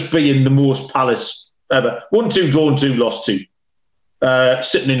 Palace are just being the most Palace ever. 1-2, drawn 2, lost 2.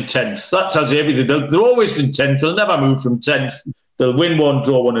 Sitting in 10th. That tells you everything. They're always in 10th. They'll never move from 10th. They'll win 1,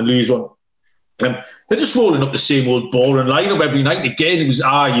 draw 1 and lose 1. They're just rolling up the same old boring lineup every night. Again, it was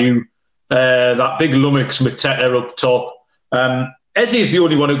Ayew, that big lummox Mateta up top. Eze is the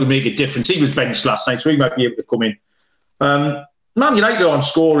only one who could make a difference. He was benched last night, so he might be able to come in. Man United aren't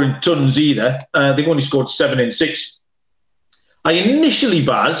scoring tons either. They've only scored 7 in 6. I initially,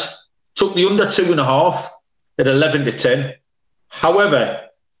 Baz, took the under 2.5 at 11-10. However,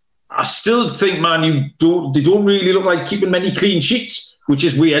 I still think Man U don't really look like keeping many clean sheets, which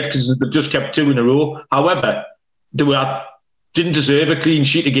is weird because they've just kept 2 in a row. However, they didn't deserve a clean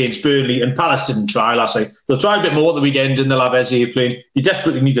sheet against Burnley, and Palace didn't try last night. They'll try a bit more at the weekend, and they'll have Eze playing. They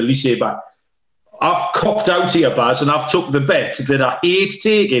desperately need Elise back. I've copped out here, Baz, and I've took the bet that I hate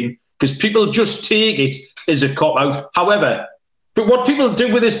taking because people just take it as a cop out. However, but what people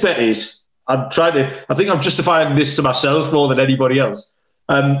do with this bet is, I think I'm justifying this to myself more than anybody else.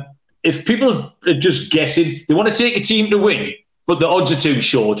 If people are just guessing, they want to take a team to win, but the odds are too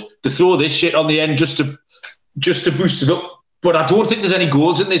short to throw this shit on the end just to boost it up. But I don't think there's any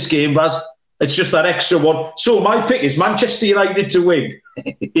goals in this game, Baz. It's just that extra one. So my pick is Manchester United to win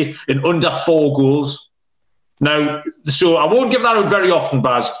in under 4 goals. Now, so I won't give that out very often,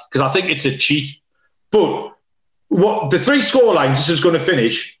 Baz, because I think it's a cheat. But what the 3 scorelines this is going to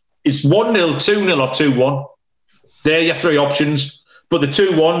finish is 1-0, 2-0 or 2-1. They're your 3 options. But the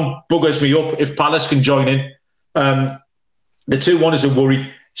 2-1 buggers me up if Palace can join in. The 2-1 is a worry.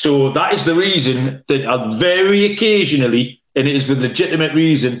 So that is the reason that I'll very occasionally and it is with legitimate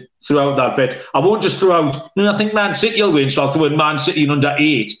reason throughout that bet. I won't just throw out, I think Man City will win, so I'll throw in Man City in under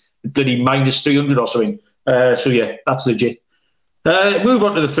 8, bloody minus 300 or something. So yeah, that's legit. Move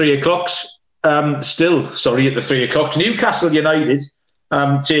on to the 3 o'clocks. At the 3 o'clock. Newcastle United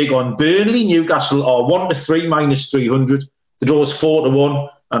take on Burnley. Newcastle are 1-3 minus 300. The draw's 4-1,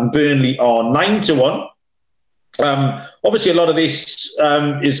 and Burnley are 9-1. Obviously, a lot of this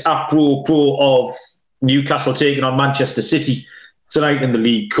is apropos of Newcastle taking on Manchester City tonight in the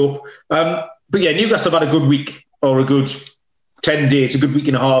League Cup. But yeah, Newcastle have had a good week, or a good 10 days, a good week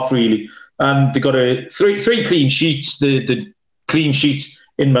and a half, really. They got three clean sheets. The clean sheet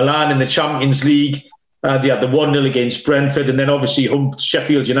in Milan in the Champions League. They had the 1-0 against Brentford, and then obviously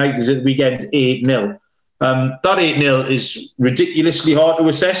Sheffield United at the weekend 8-0. That 8-0 is ridiculously hard to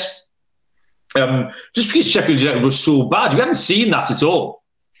assess. Just because Sheffield United was so bad, you hadn't seen that at all.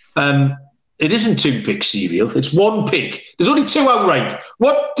 It isn't 2 pick serial, it's 1 pick. There's only 2 outright.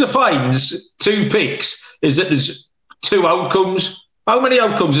 What defines 2 picks is that there's 2 outcomes. How many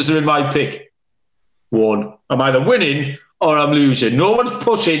outcomes is there in my pick? 1. I'm either winning or I'm losing. No one's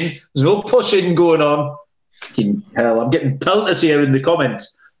pushing. There's no pushing going on. Fucking hell, I'm getting pelters here in the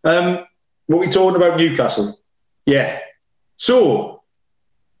comments. What are we talking about Newcastle? Yeah. So,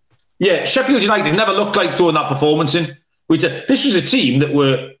 yeah, Sheffield United never looked like throwing that performance in. This was a team that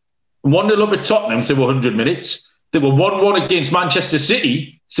were 1-0 up at Tottenham through 100 minutes. They were 1-1 against Manchester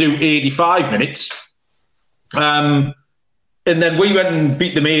City through 85 minutes. And then we went and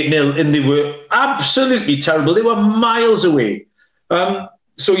beat them 8-0, and they were absolutely terrible. They were miles away.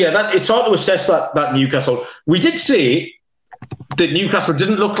 So, yeah, it's hard to assess that Newcastle. We did say that Newcastle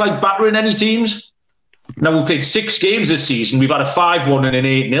didn't look like battering any teams. Now, we've played 6 games this season. We've had a 5-1 and an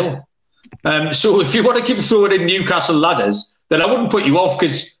 8-0. So if you want to keep throwing in Newcastle ladders, then I wouldn't put you off,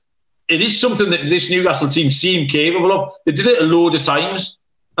 because it is something that this Newcastle team seem capable of. They did it a load of times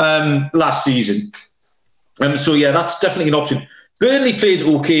last season. So, yeah, that's definitely an option. Burnley played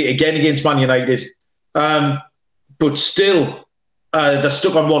okay again against Man United, but still, they're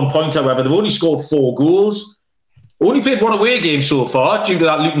stuck on 1 point, however. They've only scored 4 goals. Only played 1 away game so far due to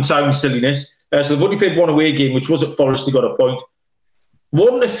that Luton Town silliness. So they've only played 1 away game, which was at Forest. They got a point.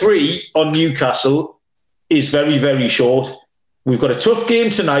 1-3 on Newcastle is very, very short. We've got a tough game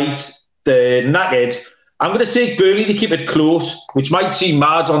tonight. They're knackered. I'm going to take Burnley to keep it close, which might seem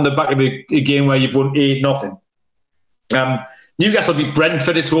mad on the back of a game where you've won 8-0. Newcastle beat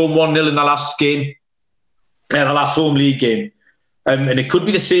Brentford at home 1-0 in the last game, the last home league game. And it could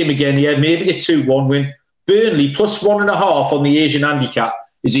be the same again. Yeah, maybe a 2-1 win. Burnley plus 1.5 on the Asian handicap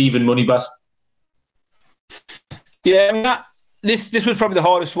is even money bet. Yeah, I mean, this was probably the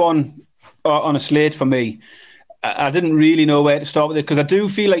hardest one on a slate for me. I didn't really know where to start with it, because I do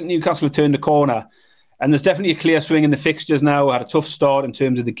feel like Newcastle have turned the corner. And there's definitely a clear swing in the fixtures now. We had a tough start in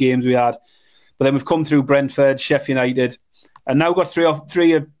terms of the games we had. But then we've come through Brentford, Sheffield United, and now got three or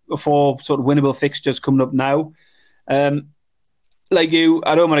four sort of winnable fixtures coming up now. Like you,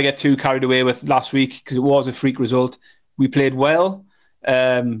 I don't want to get too carried away with last week, because it was a freak result. We played well,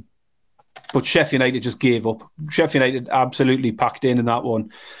 but Sheffield United just gave up. Sheffield United absolutely packed in that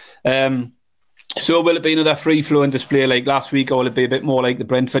one. So will it be another free-flowing display like last week, or will it be a bit more like the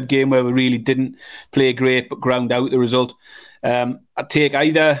Brentford game where we really didn't play great but ground out the result? I'd take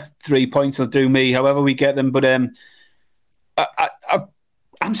either. 3 points will do me, however we get them. But I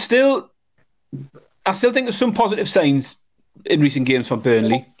still think there's some positive signs in recent games from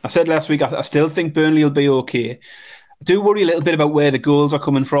Burnley. I said last week I still think Burnley will be okay. I do worry a little bit about where the goals are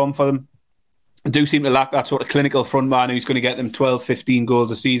coming from for them. I do seem to lack that sort of clinical front man who's going to get them 12, 15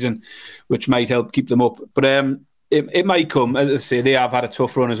 goals a season, which might help keep them up. But it might come. As I say, they have had a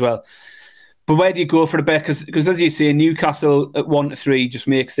tough run as well. But where do you go for the bet? Because as you say, Newcastle at 1-3 just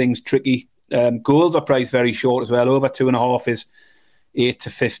makes things tricky. Goals are priced very short as well. Over 2.5 is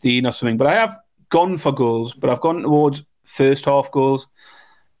 8-15 or something. But I have gone for goals, but I've gone towards first half goals.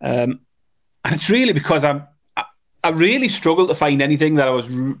 And it's really because I really struggled to find anything that I was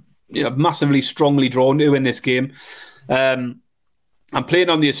massively strongly drawn to in this game. I'm playing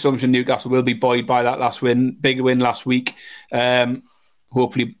on the assumption Newcastle will be buoyed by that big win last week.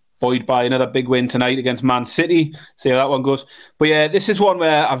 Hopefully buoyed by another big win tonight against Man City. See how that one goes. But yeah, this is one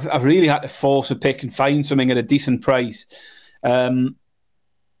where I've really had to force a pick and find something at a decent price. Over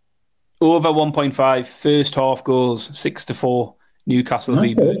 1.5 first half goals, 6-4 Newcastle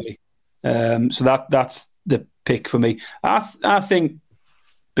v Burnley. So that's the pick for me. I think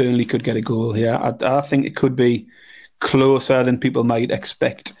Burnley could get a goal here. I think it could be closer than people might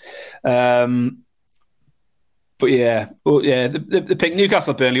expect. But yeah, the pick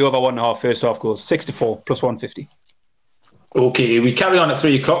Newcastle Burnley over 1.5 first half goals, 6-4 plus 150. Okay, we carry on at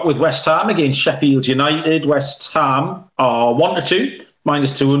 3 o'clock with West Ham against Sheffield United. West Ham are 1-2,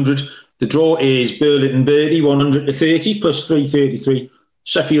 minus 200. The draw is Burlington Birdie, 100-30, plus 333.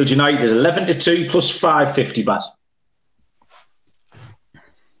 Sheffield United is 11-2, plus 550, Baz.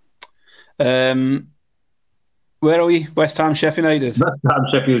 Where are we? West Ham, Sheffield United. West Ham,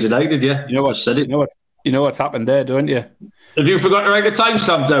 Sheffield United, yeah. You know what? Said it. You know what's happened there, don't you? Have you forgotten to write the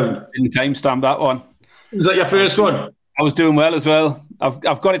timestamp down? Didn't timestamp that one. Is that your first one? I was doing well as well. I've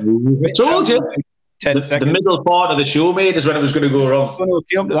got it. I told you. 10 seconds. The middle part of the show, mate, is when it was going to go wrong.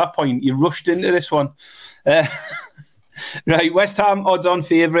 Okay, up to that point, you rushed into this one. Right, West Ham odds-on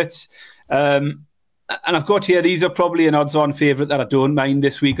favourites. And I've got here, these are probably an odds-on favourite that I don't mind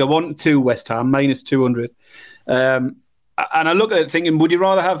this week. I want 2 West Ham, minus 200. And I look at it thinking, would you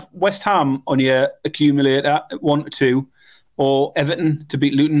rather have West Ham on your accumulator at 1-2 or Everton to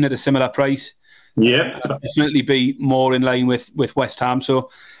beat Luton at a similar price? Yeah. I'd definitely be more in line with West Ham. So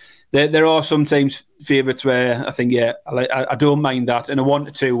there are sometimes favourites where I think, I don't mind that. And a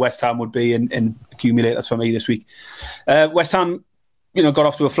 1-2 West Ham would be in accumulators for me this week. West Ham, got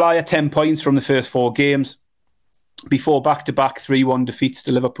off to a flyer, 10 points from the first 4 games before back-to-back 3-1 defeats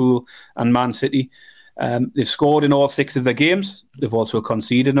to Liverpool and Man City. They've scored in all 6 of their games. They've also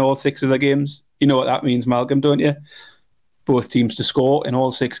conceded in all 6 of their games. You know what that means, Malcolm, don't you? Both teams to score in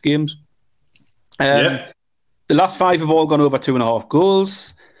all 6 games. The last 5 have all gone over 2.5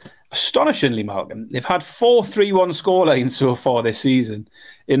 goals. Astonishingly, Malcolm, they've had 4 3-1 scorelines so far this season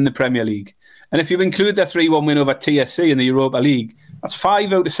in the Premier League. And if you include their 3-1 win over TSC in the Europa League, that's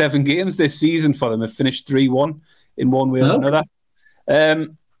 5 out of 7 games this season for them have finished 3-1 in one way or another.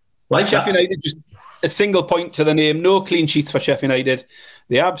 Sheffield United, just a single point to the name, no clean sheets for Sheffield United.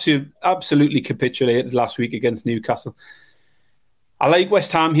 They absolutely capitulated last week against Newcastle. I like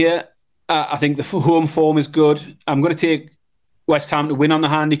West Ham here. I think the home form is good. I'm going to take West Ham to win on the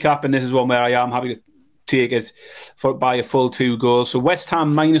handicap, and this is one where I am happy to take it by a full 2 goals. So West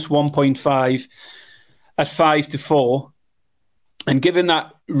Ham minus 1.5 at 5-4. And given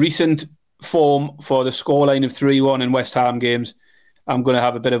that recent form for the scoreline of 3-1 in West Ham games, I'm going to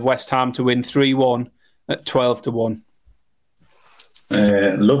have a bit of West Ham to win 3-1 at 12-1.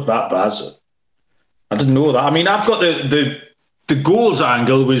 Love that, Baz. I didn't know that. I mean, I've got the goals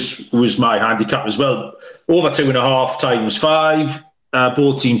angle was my handicap as well. Over 2.5 times 5.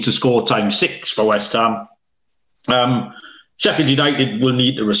 Both teams to score times 6 for West Ham. Sheffield United will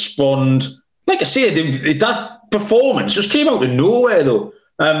need to respond. Like I say, that performance just came out of nowhere, though.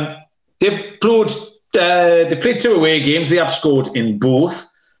 They've played 2 away games. They have scored in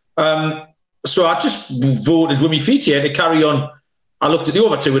both. So I just voted with my feet here to carry on. I looked at the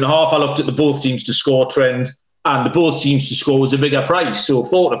over 2.5. I looked at the both teams to score trend, and the both teams to score was a bigger price. So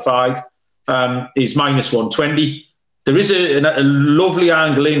 4-5 is minus 120. There is a lovely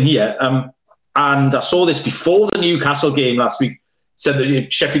angle in here. And I saw this before the Newcastle game last week. It said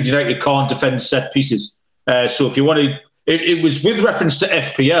that Sheffield United can't defend set pieces. So if you wanted, it was with reference to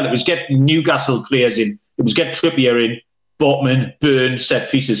FPL. It was get Newcastle players in. It was get Trippier in, Botman, Burn,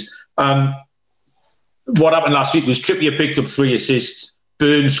 set pieces. What happened last week was Trippier picked up 3 assists,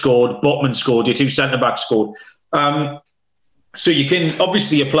 Burn scored, Botman scored, your 2 centre-backs scored. So you can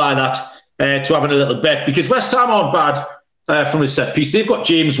obviously apply that to having a little bet, because West Ham aren't bad from a set piece. They've got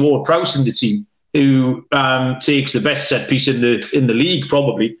James Ward-Prowse in the team, who takes the best set piece in the league,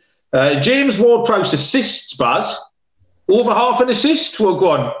 probably. James Ward-Prowse assists, Baz. Over half an assist? Well,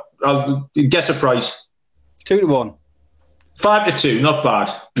 go on. I'll guess a price. 2-1. 5-2, not bad.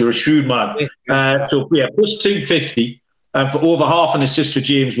 You're a shrewd man. So, plus 250 for over half an assist for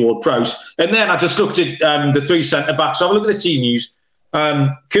James Ward-Prowse. And then I just looked at the 3 centre-backs. So have a look at the team news.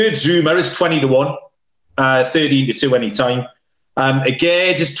 Kurt Zouma is 20-1, 13-2 anytime.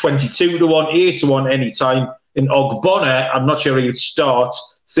 Agard is 22-1, 8-1 anytime. And Ogbonna, I'm not sure he'll start,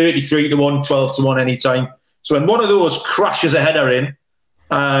 33-1, 12-1 anytime. So when one of those crashes a header in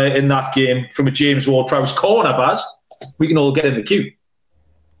that game from a James Ward-Prowse corner, Baz, we can all get in the queue.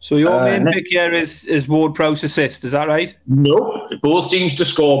 So your main pick here is Ward-Prowse assist, is that right? No, both teams to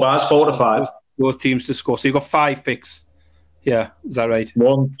score, Baz, 4-5. Both teams to score. So you've got 5 picks. Yeah, is that right?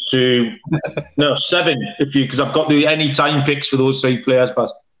 1, 2, no, 7, because I've got the any time picks for those 3 players,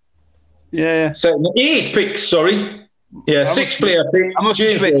 Baz. Yeah. So 8 picks, sorry. Yeah, 6-player pick. I must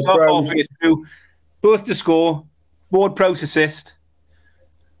have switched off halfway through. Both to score, Ward-Prowse assist.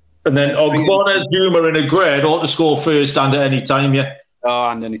 And then Ogbonna, Zouma and Agard all to score first and at any time, yeah. Oh,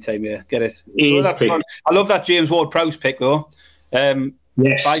 and any time, yeah. Get it. I love that James Ward-Prowse pick, though. Yes.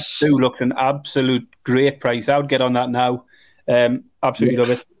 5-2 looked an absolute great price. I would get on that now. Absolutely love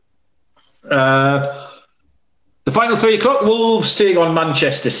it. The final 3 o'clock, Wolves take on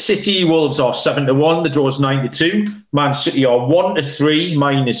Manchester City. Wolves are 7-1. The draw's 9-2. Man City are 1-3,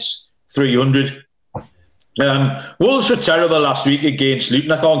 minus 300. Wolves were terrible last week against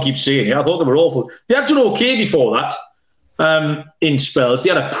Luton. I can't keep saying it. I thought they were awful. They had done okay before that in spells.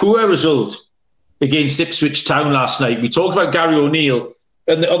 They had a poor result against Ipswich Town last night. We talked about Gary O'Neill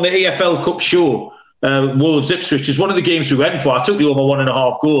on the AFL Cup show. Wolves-Ipswich is one of the games we went for. I took the over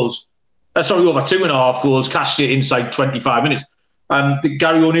 1.5 goals. Over 2.5 goals, cashed it inside 25 minutes.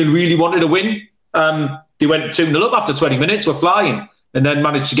 Gary O'Neill really wanted a win. They went 2-0 up after 20 minutes, were flying, and then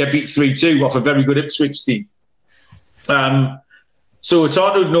managed to get beat 3-2 off a very good Ipswich team. So it's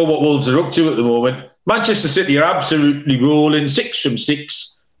hard to know what Wolves are up to at the moment. Manchester City are absolutely rolling, 6 from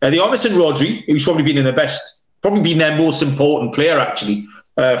 6. The Omison Rodri, who's probably been their most important player, actually,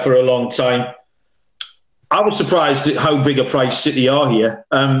 for a long time. I was surprised at how big a price City are here.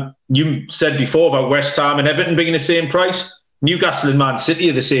 You said before about West Ham and Everton being the same price. Newcastle and Man City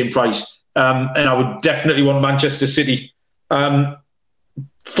are the same price. And I would definitely want Manchester City. 4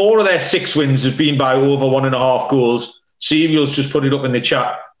 of their 6 wins have been by over 1.5 goals. Serial's just put it up in the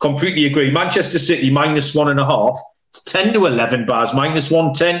chat. Completely agree. Manchester City minus 1.5. It's 10-11 bars, minus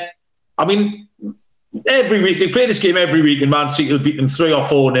 110. I mean, every week, they play this game every week and Man City will beat them 3 or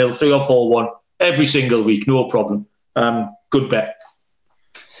 4-0, 3 or 4-1. Every single week, no problem. Good bet.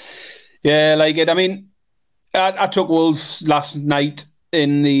 Yeah, like it. I mean, I took Wolves last night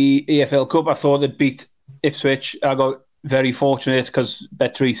in the EFL Cup. I thought they'd beat Ipswich. I got very fortunate because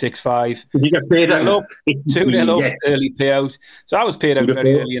Bet365. You got paid out? 2-0 up, early payout. So I was paid out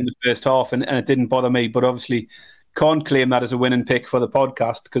very early in the first half and it didn't bother me. But obviously, can't claim that as a winning pick for the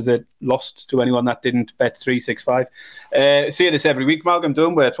podcast because it lost to anyone that didn't bet 365. Say this every week, Malcolm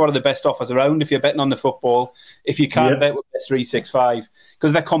Dunbar. It's one of the best offers around if you're betting on the football. If you can bet with bet 365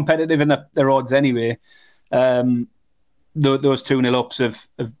 because they're competitive in their odds anyway. Those 2-0 ups have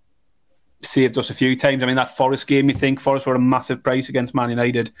saved us a few times. I mean, that Forest game, you think Forest were a massive price against Man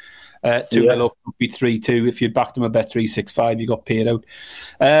United. 2-0 up, beat 3-2. If you backed them a bet 365, you got paid out.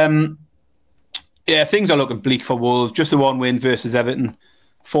 Yeah, things are looking bleak for Wolves. Just the 1 win versus Everton,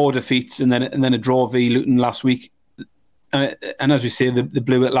 4 defeats, and then a draw v Luton last week. And as we say, they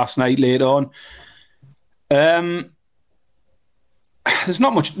blew it last night late on. There's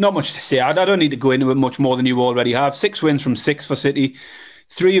not much to say. I don't need to go into it much more than you already have. 6 wins from 6 for City.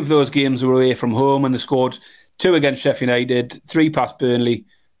 3 of those games were away from home, and they scored 2 against Sheffield United, 3 past Burnley,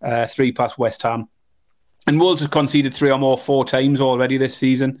 3 past West Ham. And Wolves have conceded 3 or more 4 times already this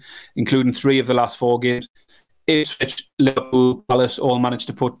season, including 3 of the last 4 games. Ipswich, Liverpool, Palace all managed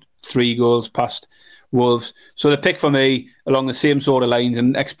to put 3 goals past Wolves. So the pick for me, along the same sort of lines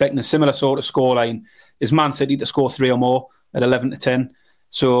and expecting a similar sort of scoreline, is Man City to score 3 or more at 11-10.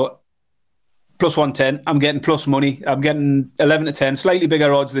 So plus 110. I'm getting plus money. I'm getting 11-10, slightly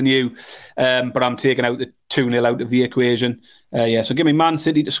bigger odds than you, but I'm taking out the 2-0 out of the equation. So give me Man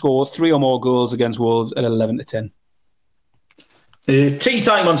City to score 3 or more goals against Wolves at 11-10. Tea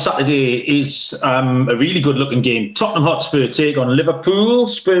time on Saturday is a really good looking game. Tottenham Hotspur take on Liverpool.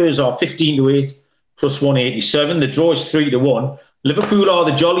 Spurs are 15-8 plus 187. The draw is 3-1. Liverpool are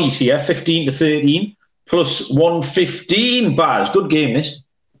the jollies here, 15-13 plus 115. Baz, good game this.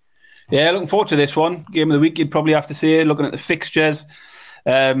 Yeah, looking forward to this one. Game of the week, you'd probably have to say, looking at the fixtures.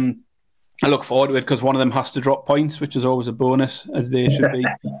 I look forward to it because one of them has to drop points, which is always a bonus, as they should be.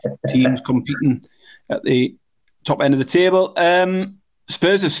 Teams competing at the top end of the table.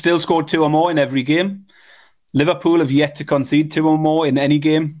 Spurs have still scored 2 or more in every game. Liverpool have yet to concede 2 or more in any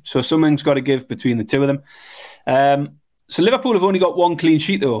game, so something's got to give between the 2 of them. So Liverpool have only got 1 clean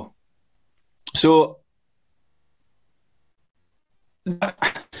sheet, though. So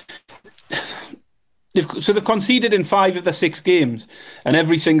they've conceded in 5 of the 6 games, and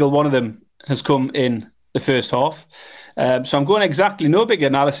every single one of them has come in the first half. So I'm going exactly, no big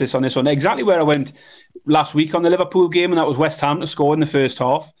analysis on this one, exactly where I went last week on the Liverpool game, and that was West Ham to score in the first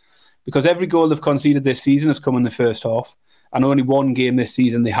half, because every goal they've conceded this season has come in the first half, and only 1 game this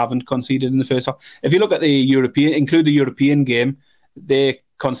season they haven't conceded in the first half. If you look at include the European game, they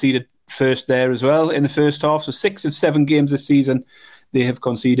conceded first there as well in the first half. So 6 of 7 games this season they have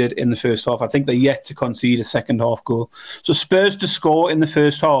conceded in the first half. I think they're yet to concede a second half goal. So Spurs to score in the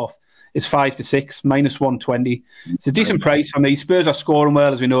first half is 5-6, minus 120. It's a decent price for me. Spurs are scoring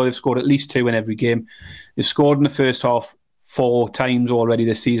well, as we know. They've scored at least 2 in every game. They've scored in the first half 4 times already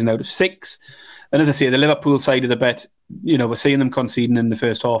this season out of 6. And as I say, the Liverpool side of the bet, we're seeing them conceding in the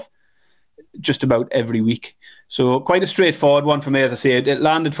first half just about every week. So quite a straightforward one for me. As I say, it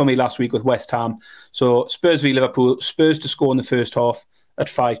landed for me last week with West Ham. So Spurs v Liverpool, Spurs to score in the first half at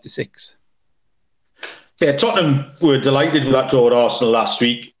 5-6. Yeah, Tottenham were delighted with that draw at Arsenal last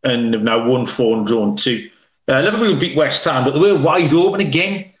week and have now won 4 and drawn 2. Liverpool beat West Ham, but they were wide open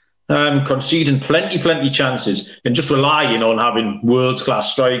again, conceding plenty chances and just relying on having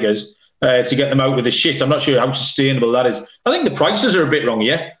world-class strikers to get them out with the shit. I'm not sure how sustainable that is. I think the prices are a bit wrong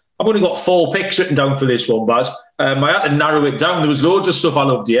here. I've only got 4 picks written down for this one, Baz. I had to narrow it down. There was loads of stuff I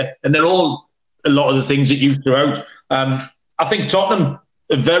loved here, and they're all a lot of the things that you threw out. I think Tottenham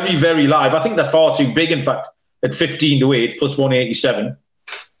are very, very live. I think they're far too big, in fact, at 15-8 plus 187.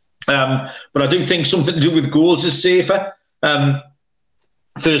 But I do think something to do with goals is safer.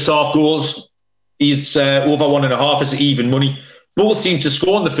 First half goals is over 1.5 is even money. Both teams to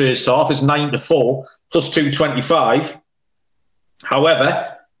score in the first half is 9-4 plus 225.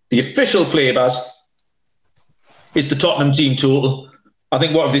 However, the official play, Baz, is the Tottenham team total. I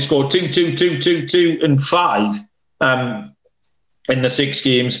think what have they scored? 2-2, 2-2, 2 and 5 in the 6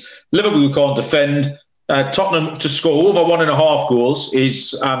 games. Liverpool can't defend. Tottenham to score over 1.5 goals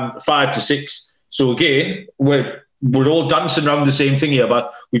is 5-6. So again, we're all dancing around the same thing here,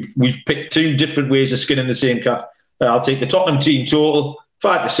 but we've picked 2 different ways of skinning the same cat. I'll take the Tottenham team total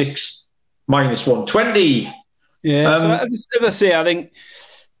 5-6 minus 120. Yeah, so as I say, I think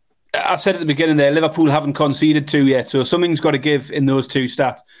I said at the beginning there, Liverpool haven't conceded 2 yet, so something's got to give in those 2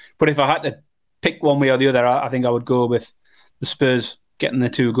 stats. But if I had to pick one way or the other, I think I would go with the Spurs getting the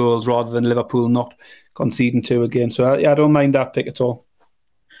 2 goals rather than Liverpool not conceding 2 again. So I don't mind that pick at all.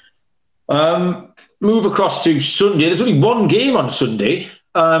 Move across to Sunday. There's only one game on Sunday.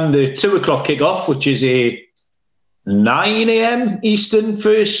 The 2 o'clock kickoff, which is a 9 a.m. Eastern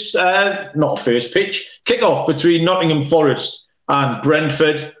not first pitch kickoff between Nottingham Forest and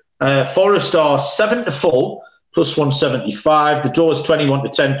Brentford. Forest are 7-4 plus 175. The draw is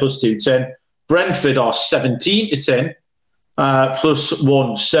 21-10 plus 210. Brentford are 17-10 plus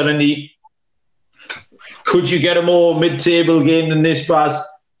 170. Could you get a more mid-table game than this, Baz?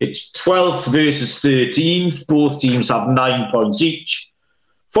 It's 12th versus 13th. Both teams have 9 points each.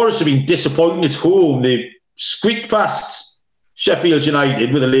 Forest have been disappointed at home. They squeaked past Sheffield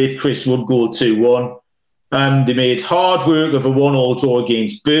United with a late Chris Wood goal 2-1. They made hard work of a 1-1 draw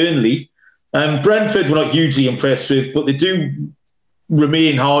against Burnley. Brentford were not hugely impressed with, but they do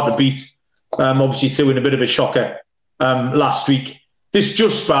remain hard to beat. Obviously threw in a bit of a shocker last week. This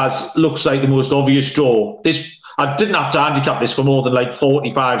just, Baz, looks like the most obvious draw. I didn't have to handicap this for more than like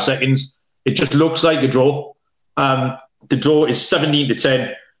 45 seconds. It just looks like a draw. The draw is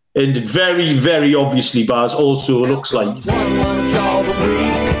 17-10. And very, very obviously, Baz, also looks like...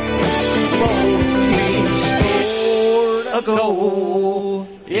 a goal.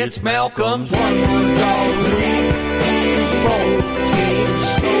 It's Malcolm's 1-1 both teams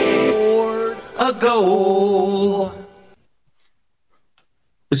scored a goal.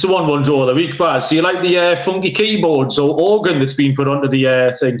 It's a 1-1 draw of the week, Baz. Do you like the funky keyboards or organ that's been put onto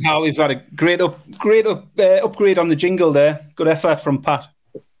the thing? No, we've got a great upgrade on the jingle there. Good effort from Pat.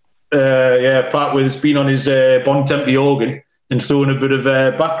 Pat has been on his Bon Tempi organ and thrown a bit of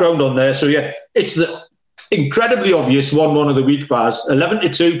background on there. So yeah, it's the incredibly obvious 1-1 of the week, Baz.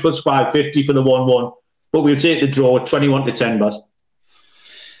 11-2 plus 550 for the 1-1. But we'll take the draw at 21-10, Baz.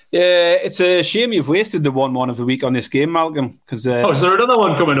 Yeah, it's a shame you've wasted the 1-1 of the week on this game, Malcolm. Is there another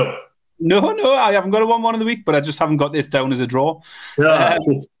one coming up? No, I haven't got a 1-1 of the week, but I just haven't got this down as a draw. Yeah.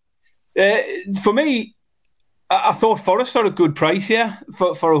 For me, I thought Forest are a good price here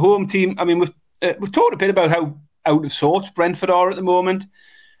for a home team. I mean, we've talked a bit about how out of sorts Brentford are at the moment.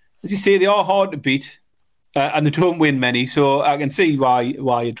 As you say, they are hard to beat. And they don't win many, so I can see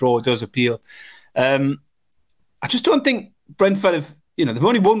why a draw does appeal. I just don't think Brentford have, they've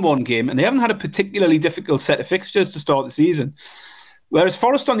only won 1 game and they haven't had a particularly difficult set of fixtures to start the season. Whereas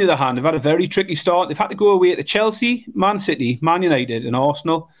Forest, on the other hand, have had a very tricky start. They've had to go away to Chelsea, Man City, Man United and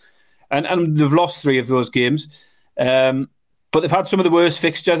Arsenal, and they've lost 3 of those games. But they've had some of the worst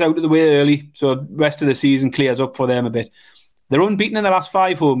fixtures out of the way early, so the rest of the season clears up for them a bit. They're unbeaten in the last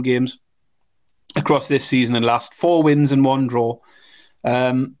 5 home games across this season and last 4 wins and 1 draw.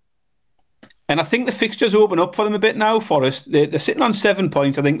 And I think the fixtures open up for them a bit now, Forest. They're sitting on 7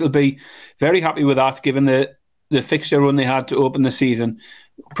 points. I think they'll be very happy with that, given the fixture run they had to open the season.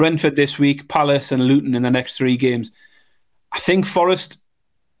 Brentford this week, Palace and Luton in the next 3 games. I think Forest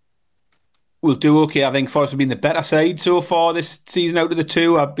will do okay. I think Forest have been the better side so far this season out of the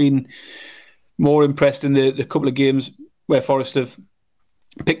 2. I've been more impressed in the couple of games where Forest have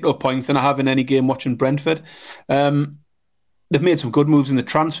picked up points than I have in any game watching Brentford. They've made some good moves in the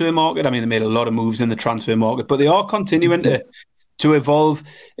transfer market. I mean, they made a lot of moves in the transfer market, but they are continuing to evolve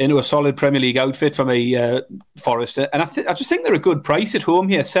into a solid Premier League outfit for me, Forest. And I just think they're a good price at home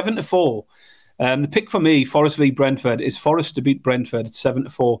here, 7-4. The pick for me, Forest v Brentford, is Forest to beat Brentford at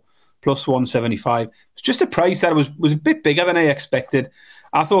 7-4 plus 175. It's just a price that was a bit bigger than I expected.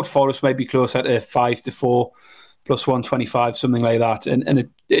 I thought Forest might be closer to 5-4 plus 125, something like that. And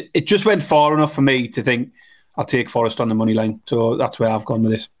it just went far enough for me to think I'll take Forest on the money line. So that's where I've gone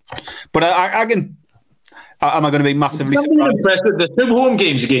with this. But I can. Am I going to be massively surprised? The two home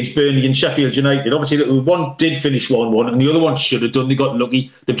games against Burnley and Sheffield United, obviously one did finish 1-1 and the other one should have done. They got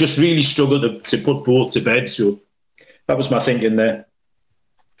lucky. They've just really struggled to put both to bed. So that was my thinking there.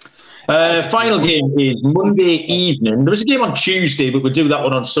 Final game is Monday evening. There was a game on Tuesday, but we'll do that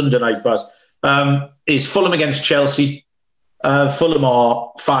one on Sunday night, Baz. Is Fulham against Chelsea. Fulham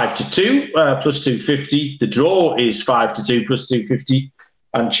are 5-2 plus 250. The draw is 5-2 plus 250.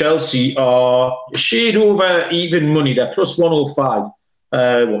 And Chelsea are a shade over even money. They're plus 105.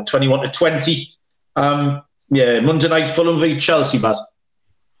 21-20. Monday night, Fulham v Chelsea, Baz.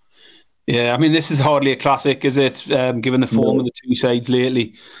 Yeah, I mean, this is hardly a classic, is it? Given the form of the two sides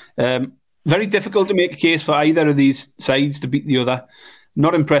lately. Very difficult to make a case for either of these sides to beat the other.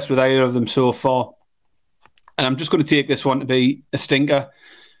 Not impressed with either of them so far. And I'm just going to take this one to be a stinker.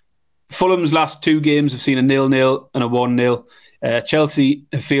 Fulham's last two games have seen a 0-0 and a 1-0. Chelsea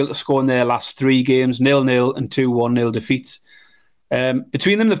have failed to score in their last three games, 0-0 and 2 1-0 defeats.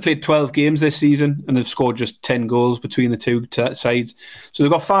 Between them, they've played 12 games this season and they've scored just 10 goals between the two sides. So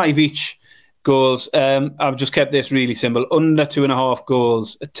they've got 5 each goals. I've just kept this really simple. Under 2.5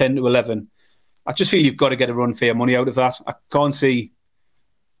 goals at 10-11. I just feel you've got to get a run for your money out of that. I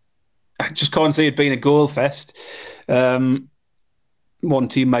just can't see it being a goal fest. One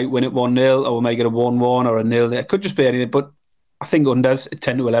team might win it 1-0 or we might get a 1-1 or a 0. It could just be anything, but I think unders at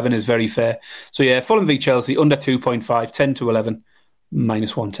 10-11 is very fair. So yeah, Fulham v Chelsea, under 2.5, 10-11,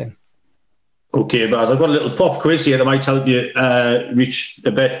 minus 110. Okay, Baz, I've got a little pop quiz here that might help you reach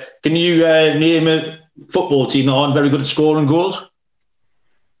a bit. Can you name a football team that aren't very good at scoring goals?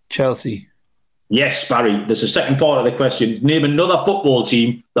 Chelsea. Yes, Barry. There's a second part of the question. Name another football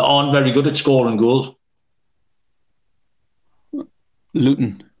team that aren't very good at scoring goals.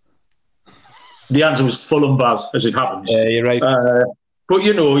 Luton. The answer was Fulham, Baz, as it happens. Yeah, you're right. But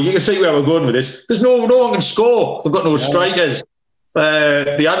you can see where we're going with this. There's no one can score. They've got no strikers.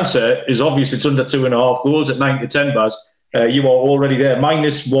 The answer is obvious. It's under 2.5 goals at 9-10, Baz. You are already there.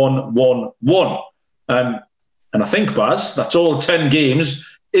 Minus 111. And I think, Baz, that's all 10 games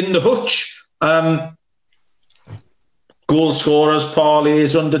in the hutch. Goal scorers,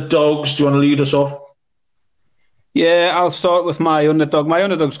 parlays, underdogs. Do you want to lead us off? Yeah, I'll start with my underdog. My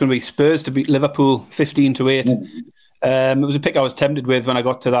underdog's going to be Spurs to beat Liverpool 15-8. It was a pick I was tempted with when I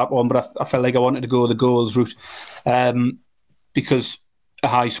got to that one, but I felt like I wanted to go the goals route because a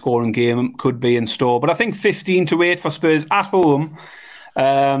high-scoring game could be in store. But I think 15-8 for Spurs at home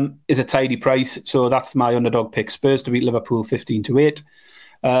is a tidy price, so that's my underdog pick. Spurs to beat Liverpool 15-8.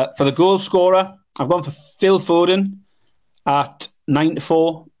 For the goal scorer, I've gone for Phil Foden at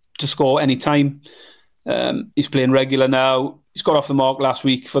 9-4 to score any time. He's playing regular now. He's got off the mark last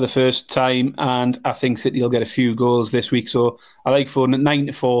week for the first time, and I think City will get a few goals this week. So I like Foden at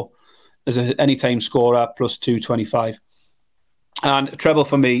 9-4 as an anytime scorer plus 225. And a treble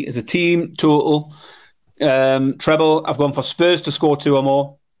for me is a team total. Treble, I've gone for Spurs to score 2 or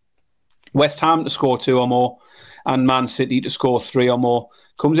more, West Ham to score 2 or more, and Man City to score 3 or more.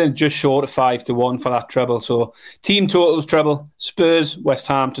 Comes in just short of 5-1 for that treble. So team totals treble, Spurs, West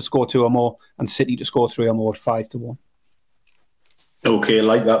Ham to score 2 or more, and City to score 3 or more at 5-1. Okay,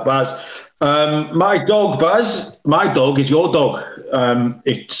 like that, Baz. My dog, Baz, my dog is your dog.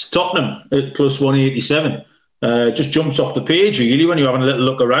 It's Tottenham at plus 187. Just jumps off the page, really, when you're having a little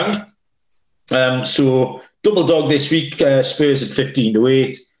look around. So double dog this week, Spurs at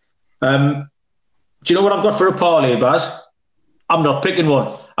 15-8. Do you know what I've got for a parlay, Baz? I'm not picking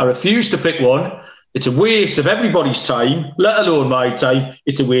one. I refuse to pick one. It's a waste of everybody's time, let alone my time.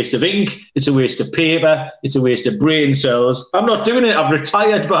 It's a waste of ink. It's a waste of paper. It's a waste of brain cells. I'm not doing it. I've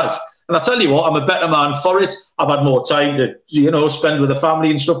retired, Baz. And I tell you what, I'm a better man for it. I've had more time to, spend with the family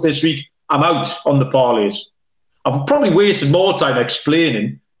and stuff this week. I'm out on the parlays. I've probably wasted more time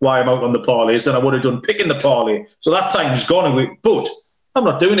explaining why I'm out on the parlays than I would have done picking the parlay. So that time's gone away. But I'm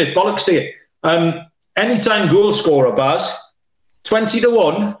not doing it. Bollocks to you. Anytime goal scorer, Baz.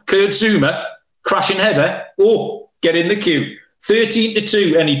 20-1, Kurt Zuma, crashing header. Oh, get in the queue.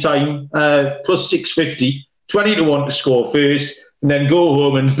 13-2 anytime, plus 650. 20-1 to score first, and then go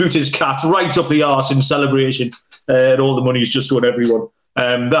home and boot his cat right up the arse in celebration. And all the money's just won everyone.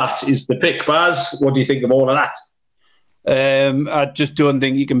 That is the pick, Baz. What do you think of all of that? I just don't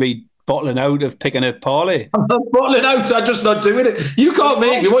think you can be bottling out of picking a parlay. I'm not bottling out. I'm just not doing it. You can't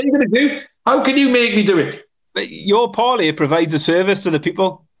make it. What are you going to do? How can you make me do it? But your parlay provides a service to the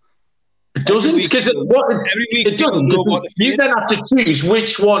people. It doesn't, because it doesn't. You then have to choose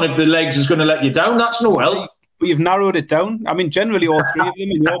which one of the legs is going to let you down. That's no help. But you've narrowed it down. I mean, generally all three of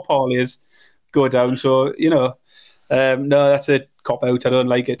them in your parlays go down. So, no, that's a cop-out. I don't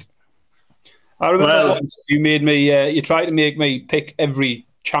like it. I remember once you made me, you tried to make me pick every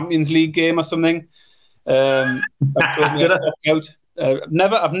Champions League game or something. I've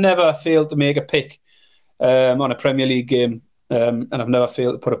never failed to make a pick on a Premier League game, and I've never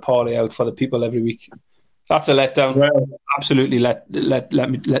failed to put a parlay out for the people every week. That's a letdown. Well, absolutely let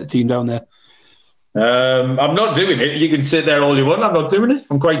the team down there. I'm not doing it. You can sit there all you want. I'm not doing it.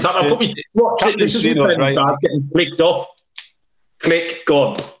 I'm quite happy. This is right. Getting clicked off. Click,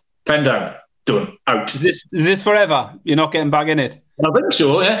 gone. Pen down. Done. Out. Is this forever? You're not getting back in it? I think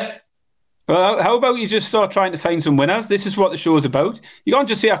so, yeah. Well, how about you just start trying to find some winners? This is what the show's about. You can't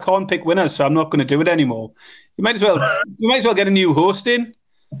just say I can't pick winners, so I'm not going to do it anymore. You might as well get a new host in.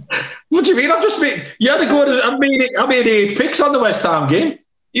 What do you mean? You had to go. I made 8 picks on the West Ham game.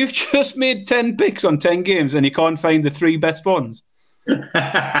 You've just made 10 picks on 10 games, and you can't find the 3 best ones.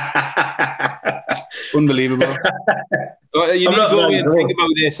 Unbelievable. You need to go away and think about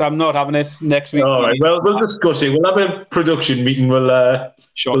this. I'm not having it next week. All right. Well, we'll discuss it. We'll have a production meeting.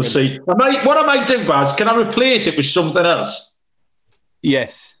 We'll see. What I might do, Baz, can I replace it with something else?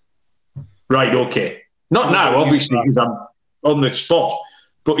 Yes. Right. Okay. Not now, obviously, because I'm on the spot.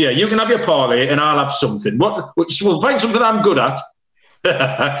 But yeah, you can have your parlay, and I'll have something. We'll find something I'm good at.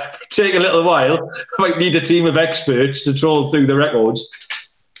 Take a little while. I might need a team of experts to troll through the records.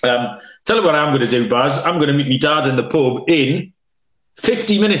 Tell you what I'm going to do, Baz. I'm going to meet my dad in the pub in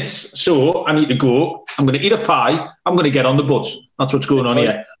 50 minutes. So I need to go. I'm going to eat a pie. I'm going to get on the bus. That's what's going on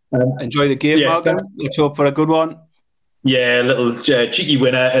here. Enjoy the game, Malcolm. Let's hope for a good one. Yeah, a little cheeky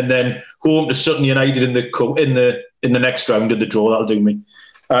winner, and then home to Sutton United in the next round of the draw. That'll do me.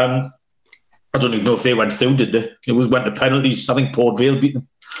 I don't even know if they went through, did they? It went to penalties. I think Port Vale beat them.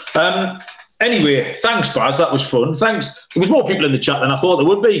 Anyway, thanks, Baz. That was fun. Thanks. There was more people in the chat than I thought there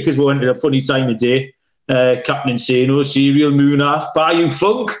would be because we went at a funny time of day. Captain Insano, Serial, Moonaf, Bayou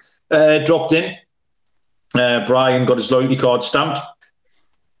Funk dropped in. Brian got his loyalty card stamped.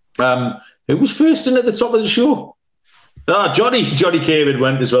 Who was first in at the top of the show? Johnny Cayman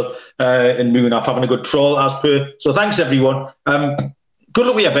went as well. And Moonaf having a good troll as per. So thanks, everyone. Good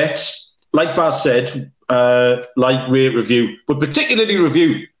luck with your bets. Like Baz said, like, rate, review, but particularly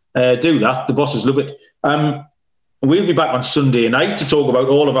review. Do that. The bosses love it. We'll be back on Sunday night to talk about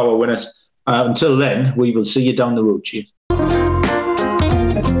all of our winners. Until then, we will see you down the road. Cheers.